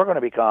 we're going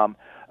to become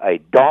a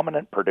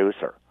dominant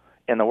producer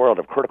in the world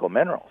of critical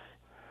minerals.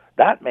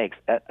 That makes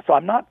so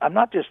I'm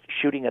not just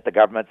shooting at the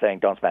government saying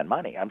don't spend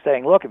money. I'm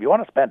saying, look, if you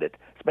want to spend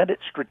it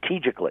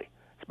strategically,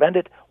 spend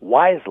it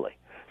wisely,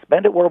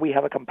 spend it where we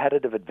have a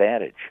competitive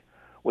advantage,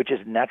 which is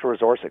natural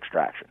resource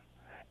extraction.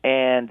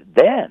 And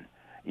then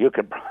you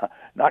can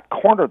not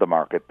corner the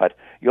market, but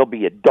you'll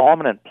be a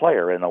dominant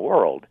player in the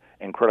world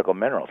in critical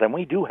minerals. And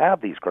we do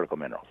have these critical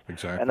minerals.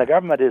 Exactly. And the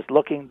government is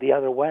looking the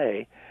other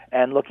way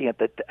and looking at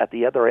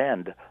the other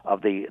end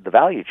of the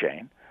value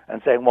chain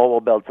and saying, well,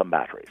 we'll build some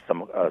batteries,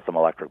 some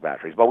electric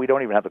batteries, but we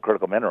don't even have the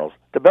critical minerals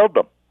to build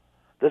them.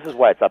 This is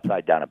why it's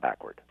upside down and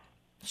backward.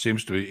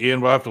 Seems to be. Ian,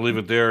 we'll have to leave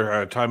it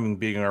there. Timing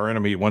being our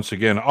enemy once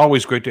again.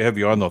 Always great to have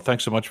you on, though.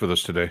 Thanks so much for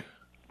this today.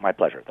 My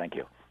pleasure. Thank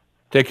you.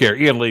 Take care.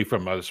 Ian Lee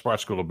from the Sprott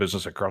School of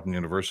Business at Carleton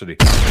University.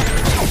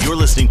 You're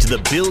listening to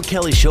the Bill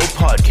Kelly Show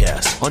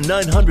podcast on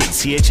 900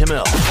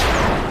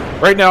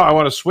 CHML. Right now, I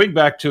want to swing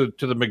back to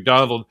the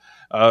McDonald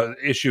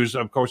issues,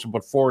 of course,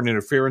 about foreign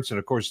interference, and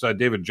of course,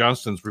 David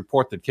Johnston's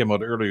report that came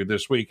out earlier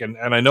this week. And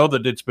I know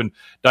that it's been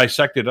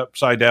dissected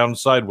upside down,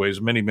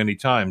 sideways, many, many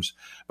times.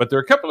 But there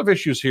are a couple of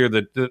issues here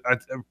that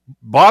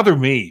bother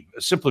me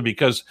simply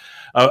because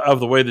of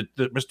the way that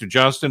Mr.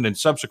 Johnston and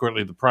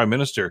subsequently the Prime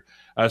Minister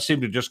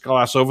seem to just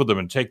gloss over them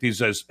and take these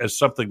as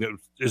something that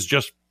is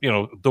just,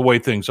 the way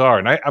things are.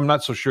 And I'm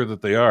not so sure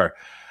that they are.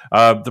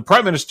 The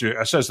Prime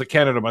Minister says that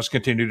Canada must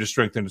continue to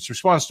strengthen its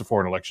response to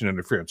foreign election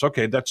interference.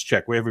 Okay, that's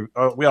check. We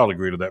all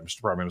agree to that,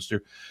 Mr. Prime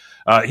Minister.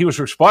 He was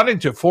responding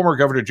to former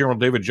Governor General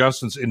David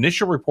Johnston's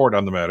initial report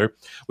on the matter,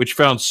 which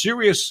found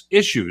serious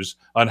issues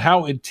on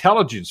how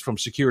intelligence from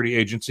security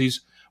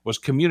agencies was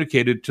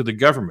communicated to the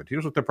government.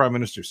 Here's what the Prime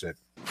Minister said.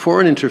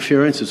 Foreign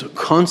interference is a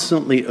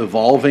constantly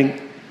evolving,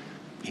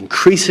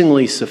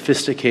 increasingly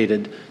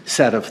sophisticated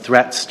set of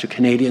threats to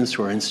Canadians,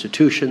 to our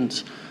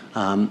institutions,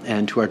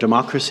 and to our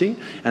democracy.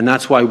 And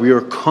that's why we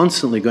are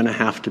constantly going to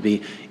have to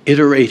be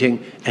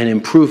iterating and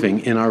improving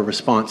in our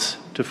response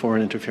to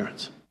foreign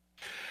interference.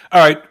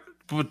 All right.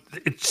 But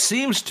it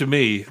seems to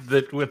me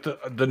that with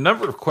the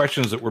number of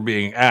questions that were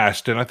being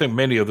asked, and I think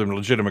many of them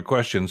legitimate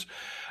questions,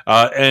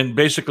 and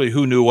basically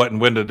who knew what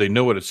and when did they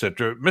know it, et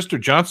cetera,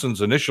 Mr.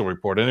 Johnston's initial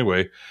report,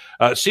 anyway,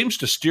 seems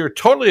to steer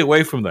totally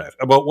away from that,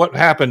 about what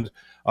happened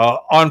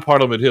on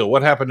Parliament Hill,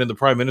 what happened in the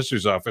Prime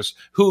Minister's office,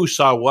 who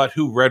saw what,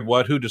 who read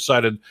what, who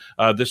decided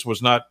this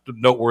was not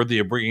noteworthy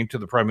of bringing to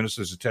the Prime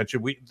Minister's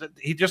attention.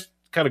 He just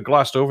kind of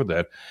glossed over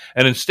that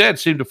and instead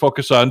seemed to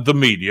focus on the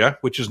media,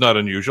 which is not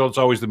unusual. It's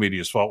always the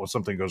media's fault when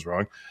something goes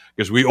wrong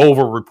because we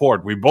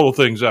over-report, we blow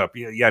things up,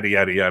 yada,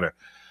 yada, yada.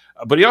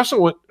 But he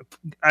also,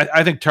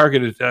 I think,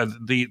 targeted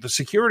the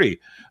security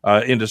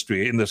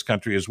industry in this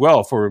country as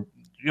well for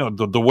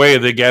the way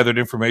they gathered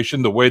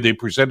information, the way they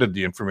presented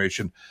the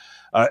information,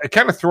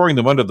 kind of throwing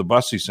them under the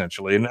bus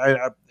essentially.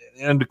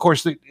 And of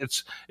course,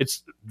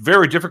 it's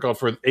very difficult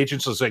for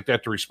agencies like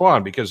that to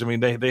respond because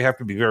they have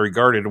to be very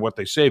guarded in what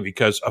they say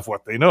because of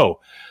what they know.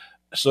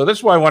 So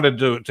that's why I wanted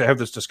to have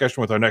this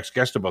discussion with our next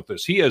guest about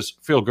this. He is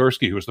Phil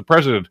Gursky, who is the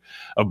president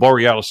of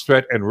Borealis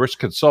Threat and Risk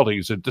Consulting.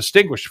 He's a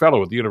distinguished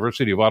fellow at the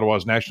University of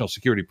Ottawa's National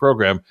Security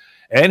Program,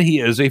 and he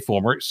is a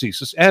former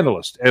CSIS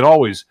analyst, and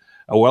always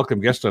a welcome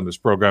guest on this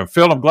program.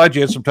 Phil, I'm glad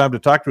you had some time to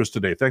talk to us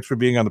today. Thanks for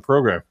being on the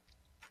program.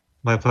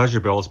 My pleasure,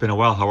 Bill. It's been a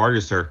while. How are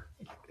you, sir?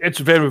 It's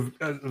been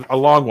a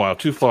long while,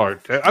 too far.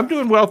 I'm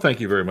doing well, thank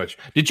you very much.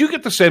 Did you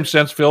get the same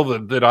sense, Phil,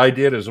 that I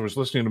did as I was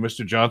listening to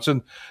Mr.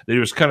 Johnston, that he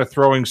was kind of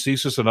throwing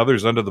CSIS and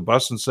others under the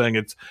bus and saying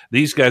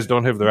these guys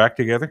don't have their act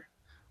together?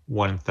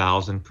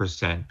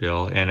 1,000%,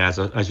 Bill. And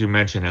as you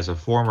mentioned, as a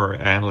former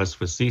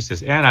analyst with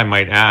CSIS, and I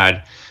might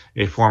add,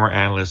 a former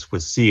analyst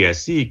with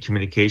CSE,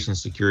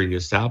 Communications Security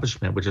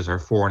Establishment, which is our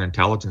foreign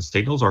intelligence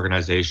signals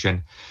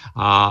organization,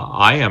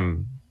 I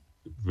am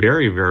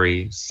very,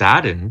 very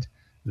saddened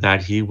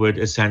that he would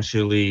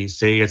essentially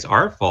say it's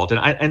our fault.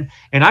 And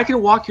I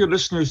can walk your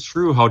listeners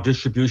through how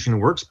distribution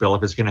works, Bill,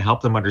 if it's going to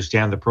help them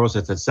understand the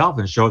process itself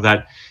and show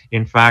that,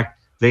 in fact,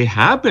 they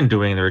have been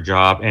doing their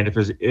job. And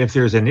if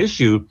there's an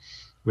issue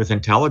with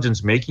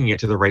intelligence making it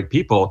to the right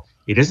people,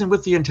 it isn't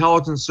with the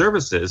intelligence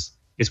services,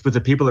 it's with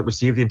the people that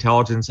receive the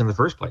intelligence in the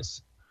first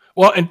place.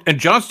 Well, and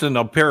Johnston,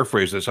 I'll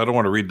paraphrase this. I don't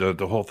want to read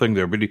the whole thing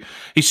there, but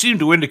he seemed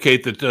to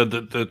indicate that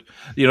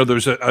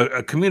there's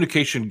a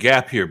communication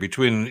gap here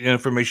between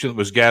information that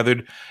was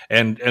gathered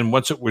and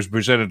once it was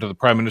presented to the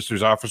Prime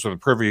Minister's office or the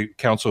Privy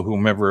Council,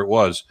 whomever it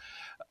was.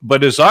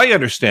 But as I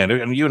understand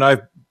it, and you and I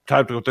have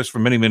talked about this for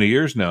many, many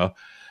years now,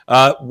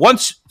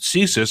 once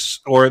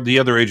CSIS or the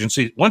other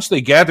agency, once they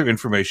gather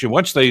information,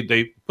 once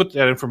they put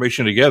that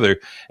information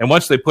together, and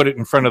once they put it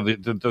in front of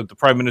the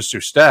Prime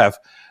Minister's staff,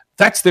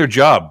 that's their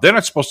job. They're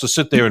not supposed to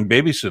sit there and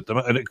babysit them.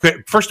 And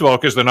first of all,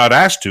 because they're not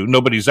asked to.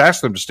 Nobody's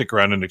asked them to stick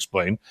around and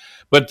explain.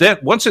 But then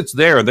once it's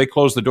there and they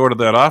close the door to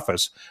that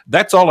office,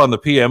 that's all on the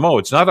PMO.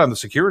 It's not on the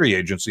security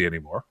agency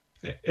anymore.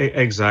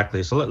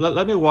 Exactly. So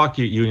let me walk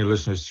you and your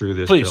listeners through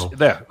this, please. Bill.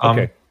 There.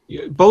 Okay.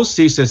 Both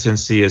CSIS and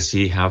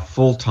CSE have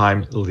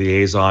full-time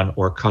liaison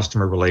or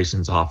customer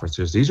relations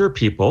officers. These are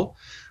people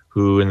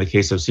who, in the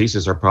case of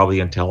CSIS, are probably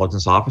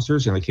intelligence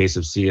officers. In the case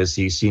of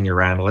CSE,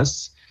 senior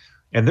analysts.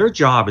 And their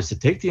job is to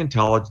take the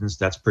intelligence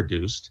that's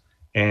produced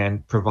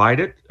and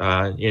provide it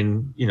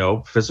in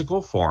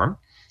physical form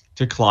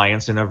to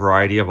clients in a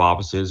variety of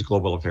offices: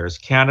 Global Affairs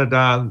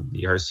Canada,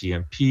 the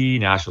RCMP,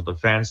 National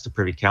Defence, the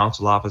Privy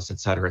Council Office, et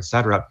cetera, et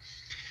cetera.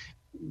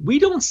 We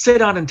don't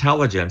sit on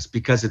intelligence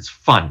because it's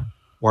fun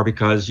or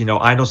because,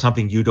 I know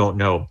something you don't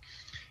know.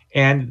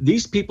 And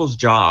these people's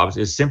jobs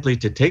is simply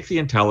to take the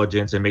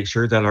intelligence and make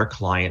sure that our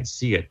clients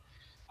see it.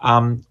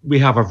 We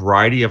have a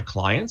variety of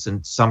clients,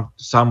 and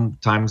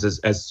sometimes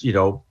as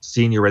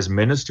senior as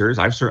ministers.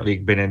 I've certainly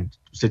been in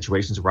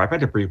situations where I've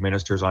had to brief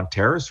ministers on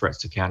terrorist threats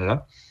to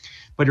Canada.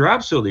 But you're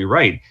absolutely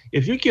right.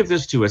 If you give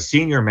this to a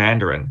senior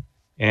Mandarin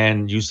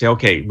and you say,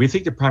 okay, we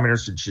think the Prime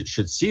Minister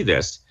should see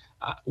this,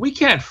 we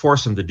can't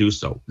force him to do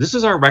so. This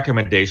is our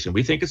recommendation.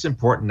 We think it's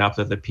important enough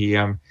that the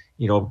PM,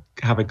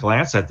 have a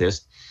glance at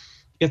this.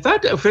 If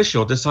that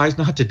official decides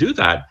not to do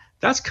that,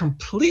 that's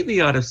completely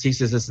out of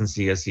CSIS and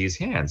CSE's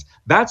hands.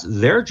 That's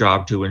their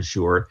job to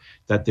ensure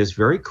that this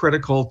very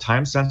critical,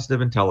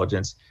 time-sensitive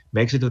intelligence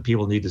makes it to the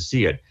people who need to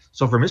see it.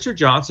 So for Mr.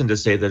 Johnson to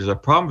say there's a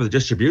problem with the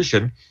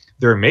distribution,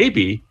 there may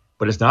be,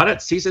 but it's not at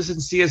CSIS and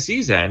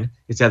CSE's end.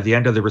 It's at the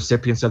end of the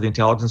recipients of the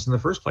intelligence in the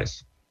first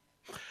place.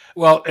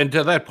 Well, and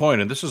to that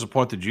point, and this is a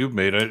point that you've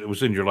made, it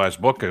was in your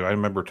last book. I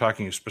remember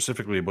talking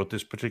specifically about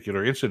this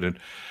particular incident.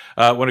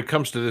 When it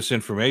comes to this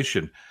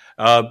information,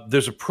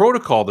 there's a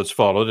protocol that's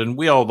followed, and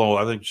we all know,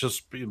 I think,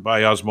 just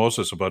by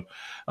osmosis about,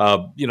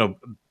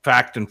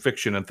 fact and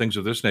fiction and things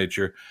of this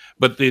nature.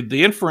 But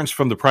the inference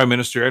from the Prime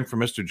Minister and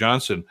from Mr.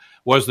 Johnson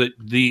was that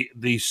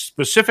the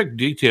specific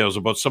details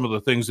about some of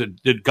the things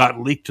that got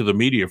leaked to the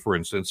media, for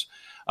instance,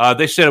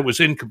 they said it was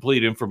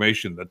incomplete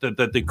information,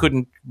 that they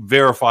couldn't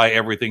verify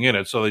everything in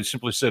it. So they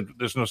simply said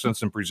there's no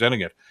sense in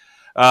presenting it,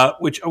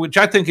 which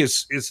I think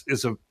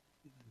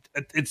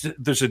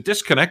there's a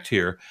disconnect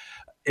here.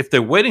 If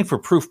they're waiting for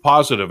proof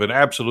positive and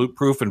absolute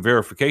proof and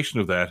verification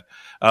of that,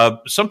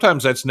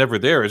 sometimes that's never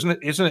there, isn't it?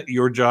 Isn't it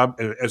your job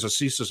as a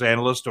CSIS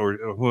analyst or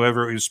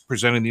whoever is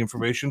presenting the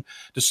information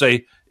to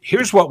say,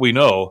 here's what we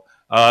know.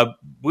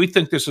 We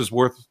think this is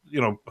worth,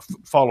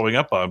 following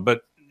up on,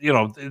 but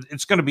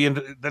it's going to be,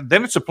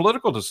 then it's a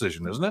political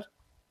decision, isn't it?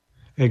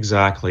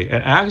 Exactly.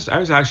 And I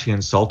was actually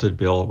insulted,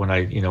 Bill, when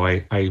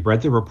I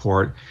read the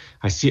report.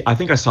 I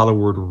think I saw the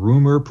word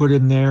rumor put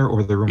in there,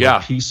 or the rumor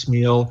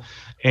piecemeal.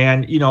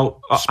 And,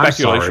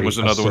 speculation was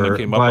another one that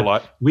came up a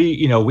lot.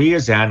 We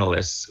as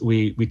analysts,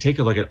 we take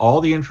a look at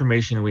all the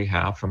information we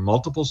have from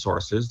multiple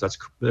sources that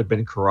have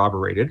been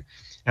corroborated,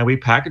 and we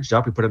packaged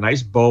up, we put a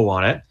nice bow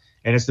on it,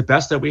 and it's the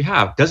best that we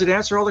have. Does it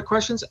answer all the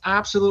questions?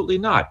 Absolutely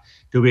not.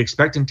 Do we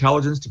expect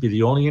intelligence to be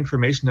the only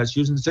information that's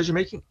used in decision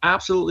making?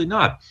 Absolutely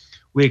not.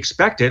 We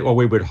expect it, or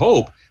we would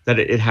hope that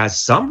it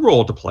has some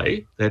role to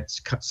play, that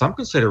some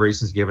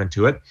considerations given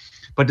to it.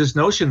 But this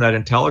notion that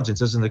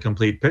intelligence isn't the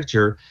complete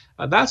picture,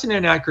 that's an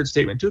inaccurate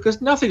statement too,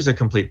 because nothing's a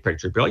complete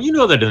picture, Bill. You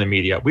know that in the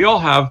media. We all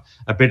have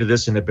a bit of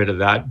this and a bit of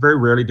that. Very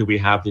rarely do we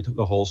have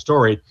the whole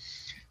story.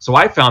 So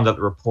I found that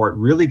the report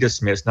really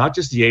dismissed not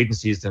just the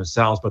agencies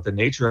themselves, but the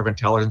nature of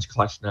intelligence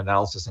collection and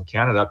analysis in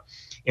Canada.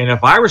 And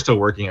if I were still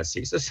working at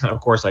CSIS, and of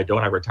course I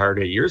don't, I retired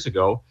 8 years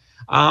ago,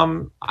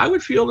 I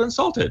would feel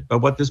insulted by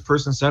what this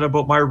person said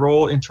about my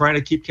role in trying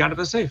to keep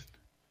Canada safe.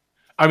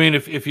 I mean,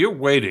 if you're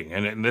waiting,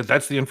 and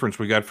that's the inference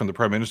we got from the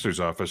Prime Minister's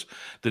office,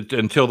 that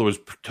until there was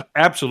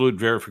absolute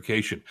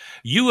verification,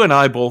 you and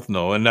I both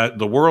know, and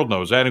the world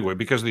knows anyway,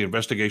 because of the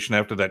investigation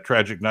after that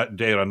tragic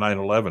day on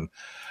 9/11,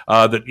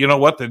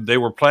 that they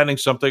were planning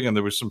something and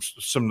there was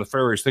some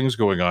nefarious things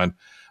going on.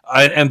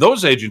 And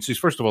those agencies,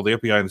 first of all, the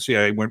FBI and the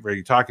CIA weren't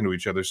really talking to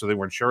each other, so they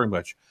weren't sharing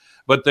much.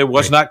 But there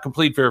was not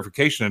complete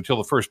verification until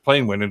the first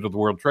plane went into the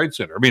World Trade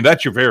Center. I mean,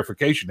 that's your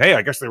verification. Hey,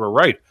 I guess they were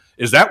right.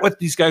 Is that what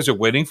these guys are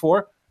waiting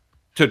for?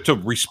 To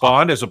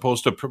respond as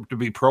opposed to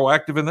be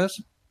proactive in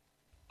this?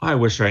 I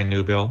wish I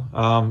knew, Bill.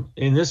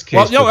 In this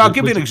case, I'll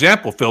give you an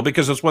example, Phil,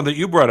 because it's one that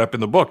you brought up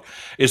in the book.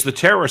 Is the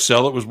terror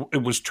cell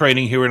it was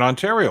training here in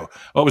Ontario?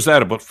 What was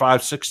that, about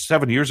 5, 6,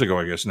 7 years ago?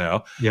 I guess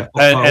now. Yeah,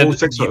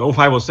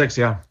 05, 06,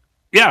 yeah.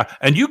 Yeah,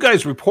 and you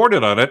guys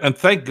reported on it, and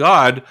thank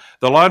God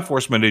the law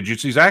enforcement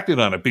agencies acted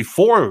on it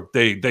before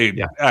they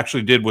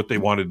actually did what they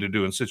wanted to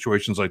do in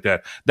situations like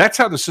that. That's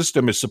how the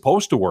system is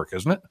supposed to work,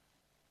 isn't it?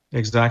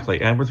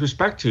 Exactly. And with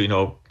respect to,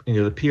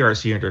 the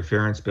PRC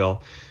interference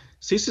bill,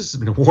 CSIS has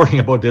been warning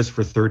about this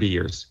for 30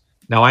 years.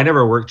 Now, I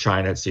never worked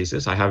China at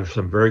CSIS. I have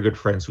some very good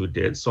friends who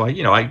did. So,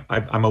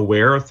 I'm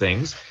aware of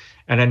things.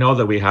 And I know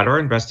that we had our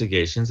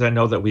investigations. I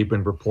know that we've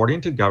been reporting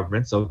to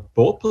governments of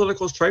both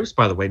political stripes,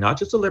 by the way, not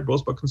just the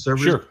Liberals, but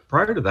Conservatives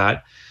prior to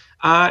that.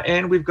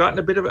 And we've gotten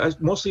a bit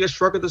of mostly a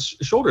shrug of the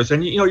shoulders.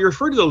 And, you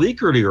referred to the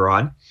leak earlier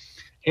on.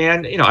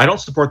 And, I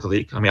don't support the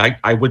leak. I mean,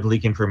 I wouldn't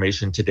leak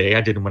information today.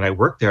 I didn't when I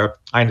worked there.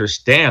 I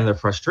understand the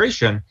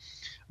frustration.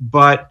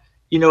 But,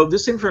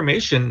 this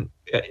information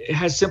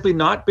has simply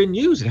not been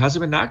used. It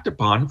hasn't been acted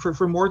upon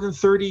for more than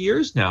 30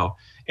 years now.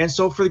 And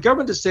so for the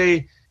government to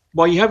say,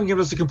 well, you haven't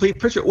given us a complete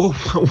picture. Well,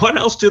 what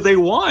else do they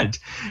want?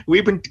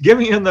 We've been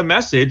giving them the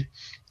message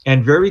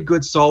and very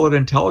good, solid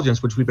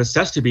intelligence, which we've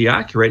assessed to be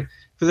accurate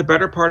for the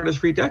better part of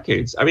 3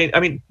 decades. I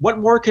mean, what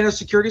more can a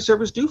security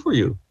service do for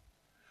you?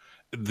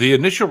 The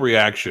initial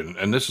reaction,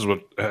 and this is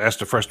what has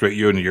to frustrate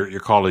you and your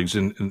colleagues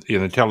in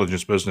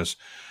intelligence business,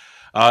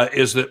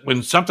 is that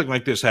when something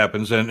like this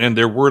happens, and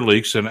there were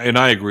leaks, and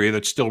I agree,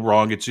 that's still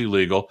wrong, it's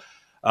illegal.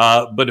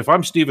 But if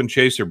I'm Stephen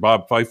Chase or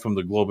Bob Fife from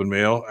the Globe and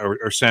Mail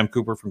or Sam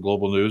Cooper from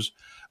Global News,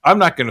 I'm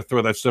not going to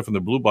throw that stuff in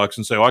the blue box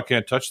and say, I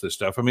can't touch this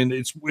stuff. I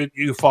mean,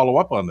 you follow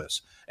up on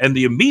this. And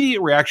the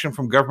immediate reaction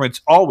from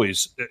governments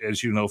always,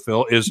 as you know,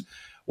 Phil, is,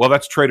 well,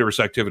 that's traitorous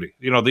activity.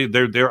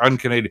 They're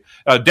un-Canadian.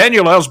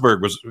 Daniel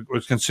Ellsberg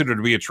was considered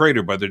to be a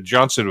traitor by the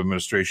Johnson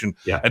administration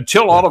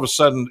until all of a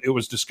sudden it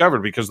was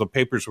discovered because the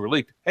papers were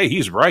leaked. Hey,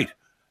 he's right.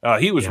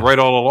 He was right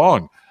all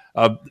along.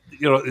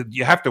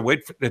 You have to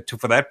wait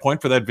for that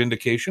point, for that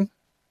vindication.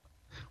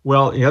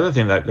 Well, the other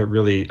thing that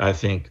really, I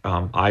think,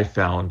 I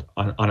found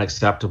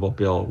unacceptable,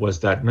 Bill, was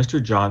that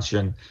Mr.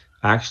 Johnson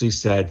actually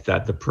said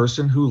that the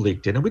person who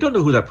leaked it, and we don't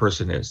know who that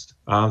person is.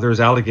 There's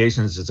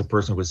allegations it's a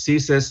person with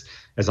CSIS.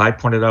 As I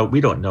pointed out,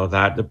 we don't know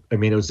that. I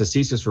mean, it was a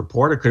CSIS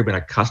report. It could have been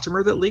a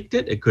customer that leaked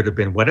it. It could have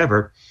been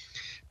whatever.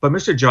 But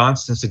Mr.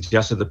 Johnson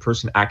suggested the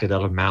person acted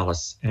out of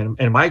malice. And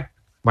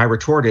my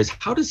retort is,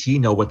 how does he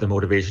know what the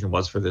motivation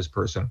was for this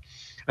person?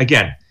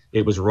 Again,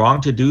 it was wrong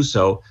to do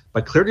so,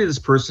 but clearly this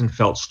person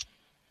felt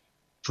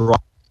strong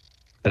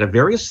that a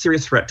very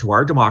serious threat to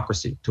our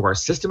democracy, to our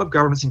system of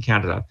governments in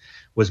Canada,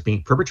 was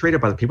being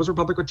perpetrated by the People's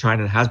Republic of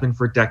China and has been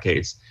for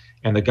decades,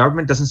 and the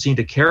government doesn't seem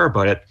to care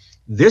about it.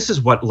 This is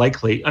what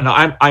likely, and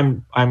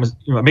I'm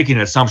making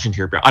an assumption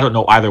here, but I don't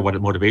know either what the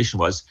motivation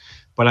was,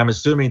 but I'm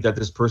assuming that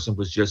this person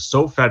was just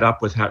so fed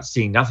up with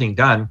seeing nothing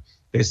done.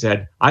 They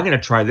said, I'm going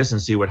to try this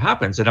and see what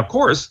happens. And of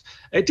course,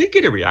 it did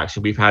get a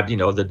reaction. We've had,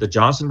 the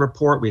Johnson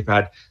report. We've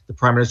had the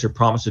Prime Minister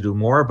promise to do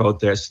more about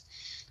this.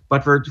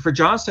 But for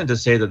Johnson to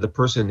say that the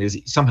person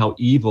is somehow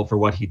evil for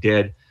what he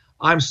did,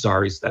 I'm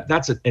sorry.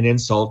 That's an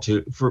insult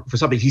for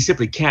something. He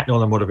simply can't know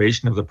the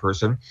motivation of the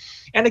person.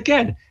 And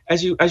again,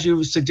 as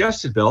you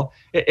suggested, Bill,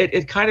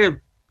 it kind of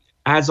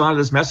adds on to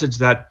this message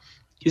that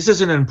this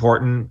isn't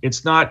important.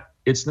 It's not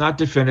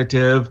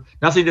definitive.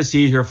 Nothing to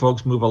see here,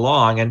 folks. Move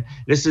along. And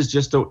this is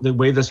just the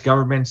way this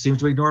government seems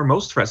to ignore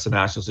most threats to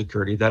national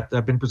security that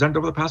have been presented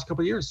over the past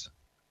couple of years.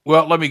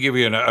 Well, let me give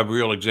you a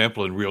real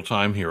example in real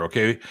time here,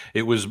 okay?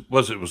 It was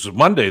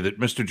Monday that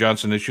Mr.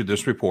 Johnson issued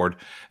this report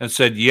and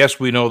said, yes,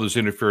 we know there's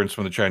interference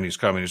from the Chinese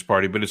Communist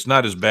Party, but it's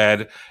not as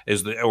bad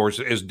or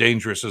as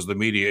dangerous as the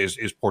media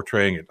is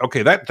portraying it.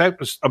 Okay, that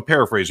was, I'm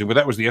paraphrasing, but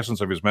that was the essence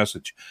of his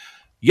message.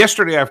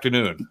 Yesterday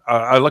afternoon,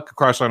 I looked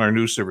across on our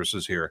news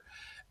services here,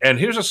 and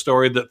here's a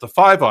story that the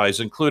Five Eyes,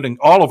 including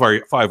all of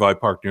our Five Eye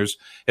partners,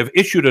 have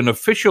issued an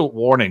official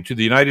warning to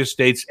the United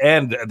States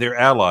and their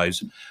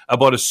allies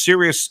about a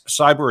serious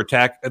cyber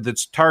attack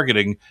that's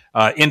targeting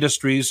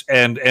industries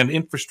and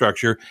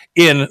infrastructure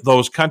in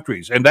those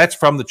countries. And that's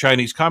from the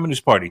Chinese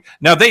Communist Party.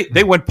 Now,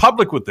 they went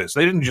public with this.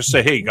 They didn't just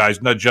say, hey,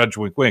 guys, nudge, judge,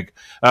 wink, wink.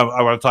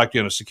 I want to talk to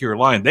you on a secure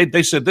line.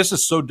 They said this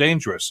is so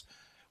dangerous,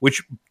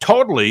 which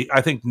totally,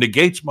 I think,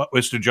 negates what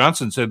Mr.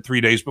 Johnson said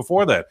 3 days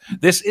before that.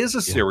 This is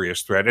a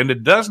serious threat, and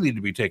it does need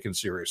to be taken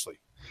seriously.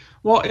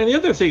 Well, and the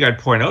other thing I'd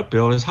point out,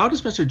 Bill, is how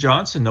does Mr.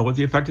 Johnson know what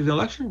the effect of the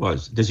election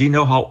was? Does he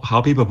know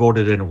how people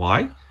voted and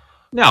why?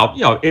 Now,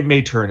 it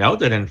may turn out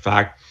that, in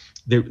fact,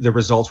 the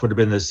results would have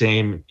been the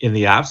same in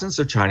the absence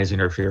of Chinese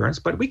interference,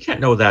 but we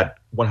can't know that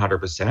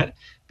 100%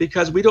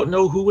 because we don't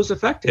know who was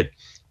affected.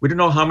 We don't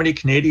know how many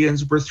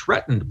Canadians were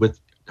threatened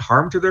with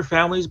harm to their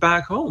families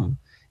back home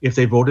if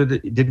they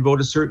didn't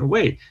vote a certain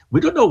way. We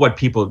don't know what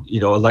people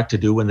elect to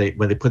do when they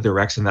put their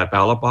X in that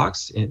ballot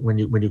box when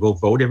you go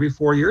vote every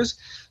 4 years.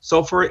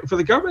 So for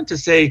the government to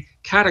say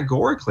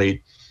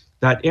categorically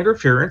that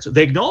interference,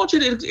 they acknowledge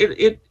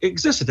it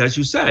existed, as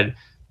you said,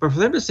 but for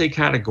them to say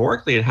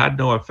categorically it had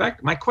no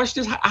effect, my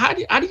question is, how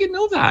do you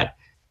know that?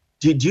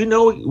 Do you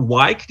know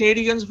why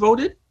Canadians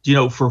voted? Do you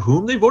know for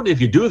whom they voted?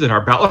 If you do, then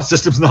our ballot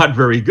system's not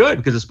very good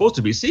because it's supposed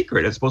to be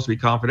secret. It's supposed to be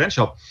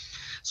confidential.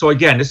 So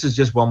again, this is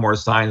just one more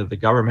sign that the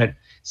government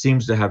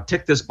seems to have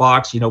ticked this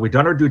box. We've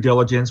done our due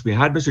diligence. We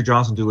had Mr.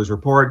 Johnson do his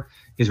report.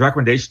 His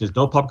recommendation is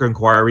no public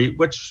inquiry,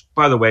 which,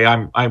 by the way,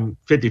 I'm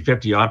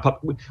 50-50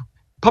 on.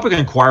 Public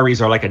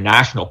inquiries are like a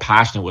national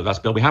passion with us,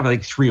 Bill. We have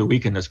like 3 a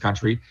week in this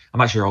country. I'm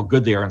not sure how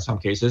good they are in some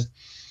cases.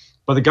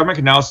 But the government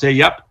can now say,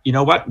 yep, you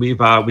know what? We've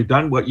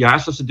done what you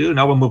asked us to do.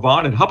 Now we'll move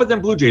on. And how about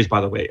them Blue Jays, by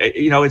the way?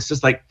 It's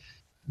just like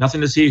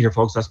nothing to see here,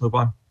 folks. Let's move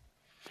on.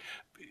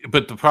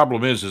 But the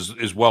problem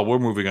is while we're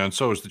moving on,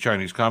 so is the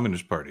Chinese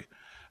Communist Party.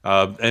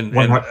 And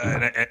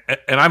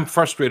I'm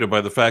frustrated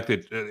by the fact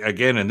that,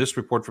 again, in this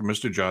report from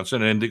Mr.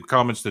 Johnson and the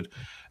comments that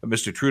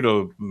Mr.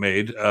 Trudeau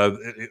made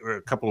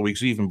a couple of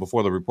weeks even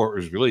before the report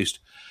was released,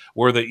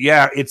 were that,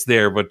 yeah, it's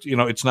there, but,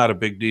 it's not a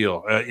big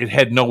deal. It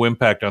had no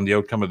impact on the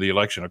outcome of the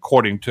election,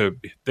 according to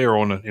their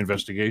own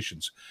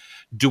investigations.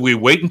 Do we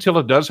wait until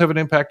it does have an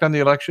impact on the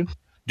election?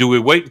 Do we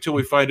wait until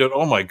we find out,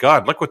 oh, my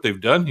God, look what they've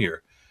done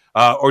here?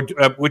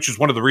 Which is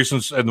one of the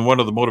reasons and one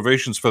of the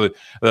motivations for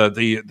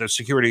the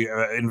security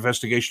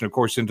investigation, of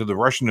course, into the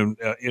Russian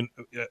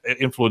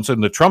influence in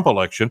the Trump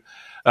election,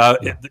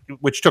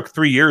 which took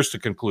 3 years to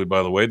conclude,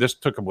 by the way. This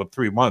took about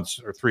 3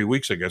 months or 3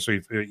 weeks, I guess,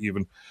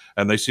 even,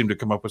 and they seem to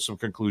come up with some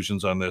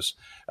conclusions on this.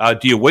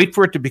 Do you wait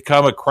for it to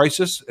become a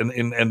crisis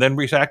and then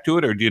react to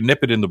it, or do you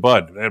nip it in the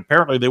bud? And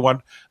apparently they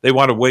want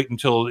to wait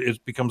until it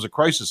becomes a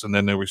crisis and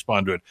then they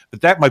respond to it. But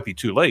that might be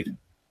too late.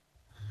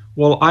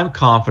 Well, I'm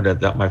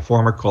confident that my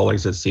former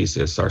colleagues at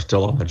CSIS are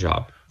still on the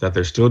job, that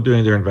they're still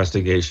doing their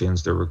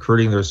investigations, they're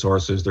recruiting their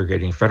sources, they're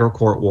getting federal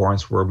court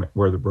warrants where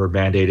we're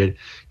mandated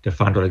to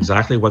find out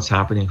exactly what's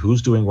happening,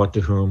 who's doing what to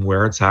whom,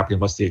 where it's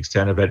happening, what's the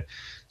extent of it.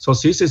 So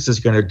CSIS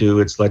is going to do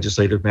its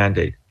legislative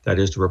mandate, that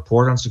is to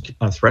report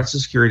on threats to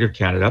security of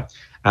Canada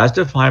as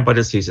defined by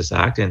the CSIS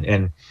Act,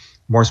 and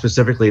more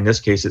specifically in this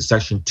case, it's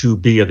Section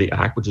 2B of the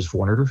Act, which is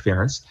foreign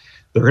interference.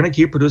 They're going to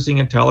keep producing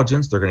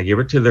intelligence. They're going to give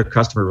it to their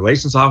customer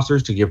relations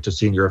officers, to give it to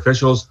senior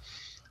officials.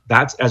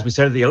 That's, as we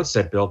said at the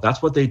outset, Bill,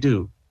 that's what they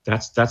do.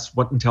 That's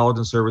what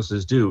intelligence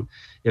services do.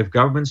 If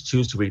governments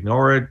choose to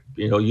ignore it,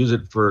 use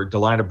it to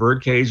line a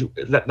birdcage,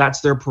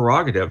 that's their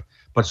prerogative.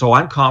 But so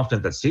I'm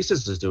confident that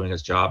CSIS is doing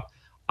its job.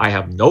 I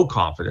have no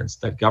confidence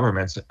that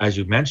governments, as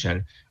you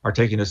mentioned, are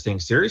taking this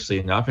thing seriously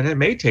enough. And it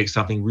may take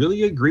something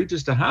really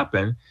egregious to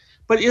happen.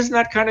 But isn't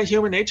that kind of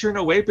human nature in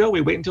a way, Bill?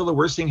 We wait until the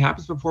worst thing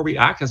happens before we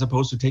act, as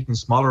opposed to taking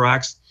smaller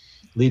acts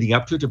leading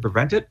up to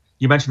prevent it.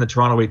 You mentioned the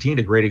Toronto 18,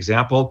 a great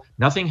example.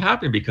 Nothing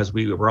happened because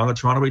we were on the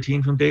Toronto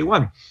 18 from day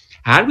one.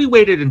 Had we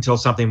waited until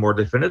something more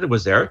definitive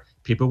was there,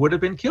 people would have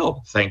been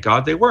killed. Thank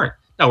God they weren't.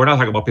 Now, we're not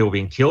talking about people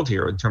being killed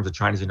here in terms of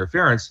Chinese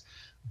interference.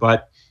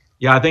 But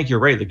yeah, I think you're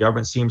right. The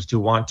government seems to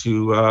want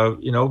to,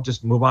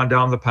 just move on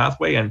down the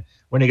pathway. And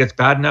when it gets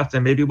bad enough,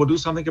 then maybe we'll do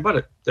something about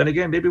it. Then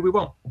again, maybe we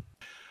won't.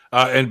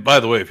 And by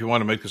the way, if you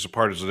want to make this a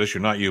partisan issue,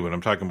 not you, but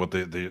I'm talking about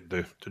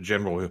the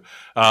general,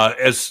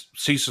 as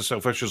CSIS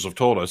officials have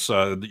told us,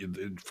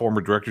 the former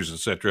directors,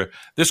 etc.,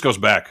 this goes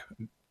back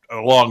a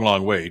long,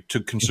 long way to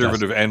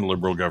conservative and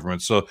liberal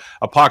governments. So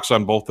a pox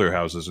on both their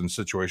houses in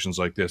situations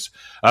like this.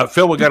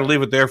 Phil, we've got to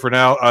leave it there for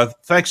now.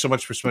 Thanks so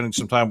much for spending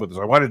some time with us.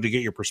 I wanted to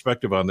get your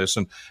perspective on this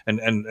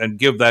and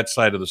give that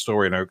side of the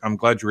story, and I'm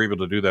glad you were able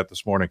to do that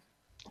this morning.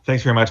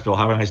 Thanks very much, Bill.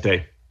 Have a nice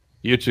day.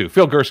 You too.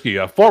 Phil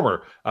Gursky,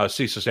 former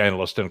CSIS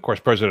analyst and, of course,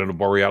 president of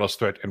Borealis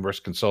Threat and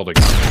Risk Consulting.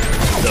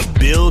 The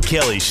Bill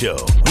Kelly Show,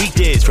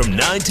 weekdays from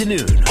 9 to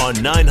noon on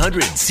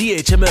 900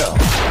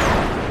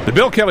 CHML. The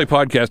Bill Kelly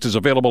Podcast is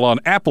available on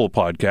Apple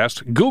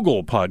Podcast,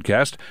 Google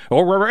Podcast,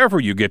 or wherever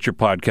you get your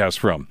podcasts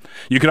from.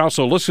 You can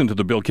also listen to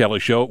The Bill Kelly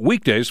Show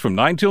weekdays from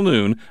 9 till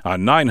noon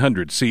on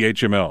 900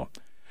 CHML.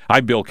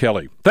 I'm Bill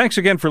Kelly. Thanks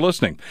again for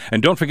listening.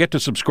 And don't forget to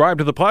subscribe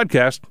to the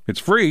podcast. It's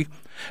free,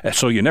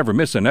 so you never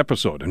miss an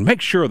episode. And make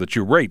sure that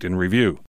you rate and review.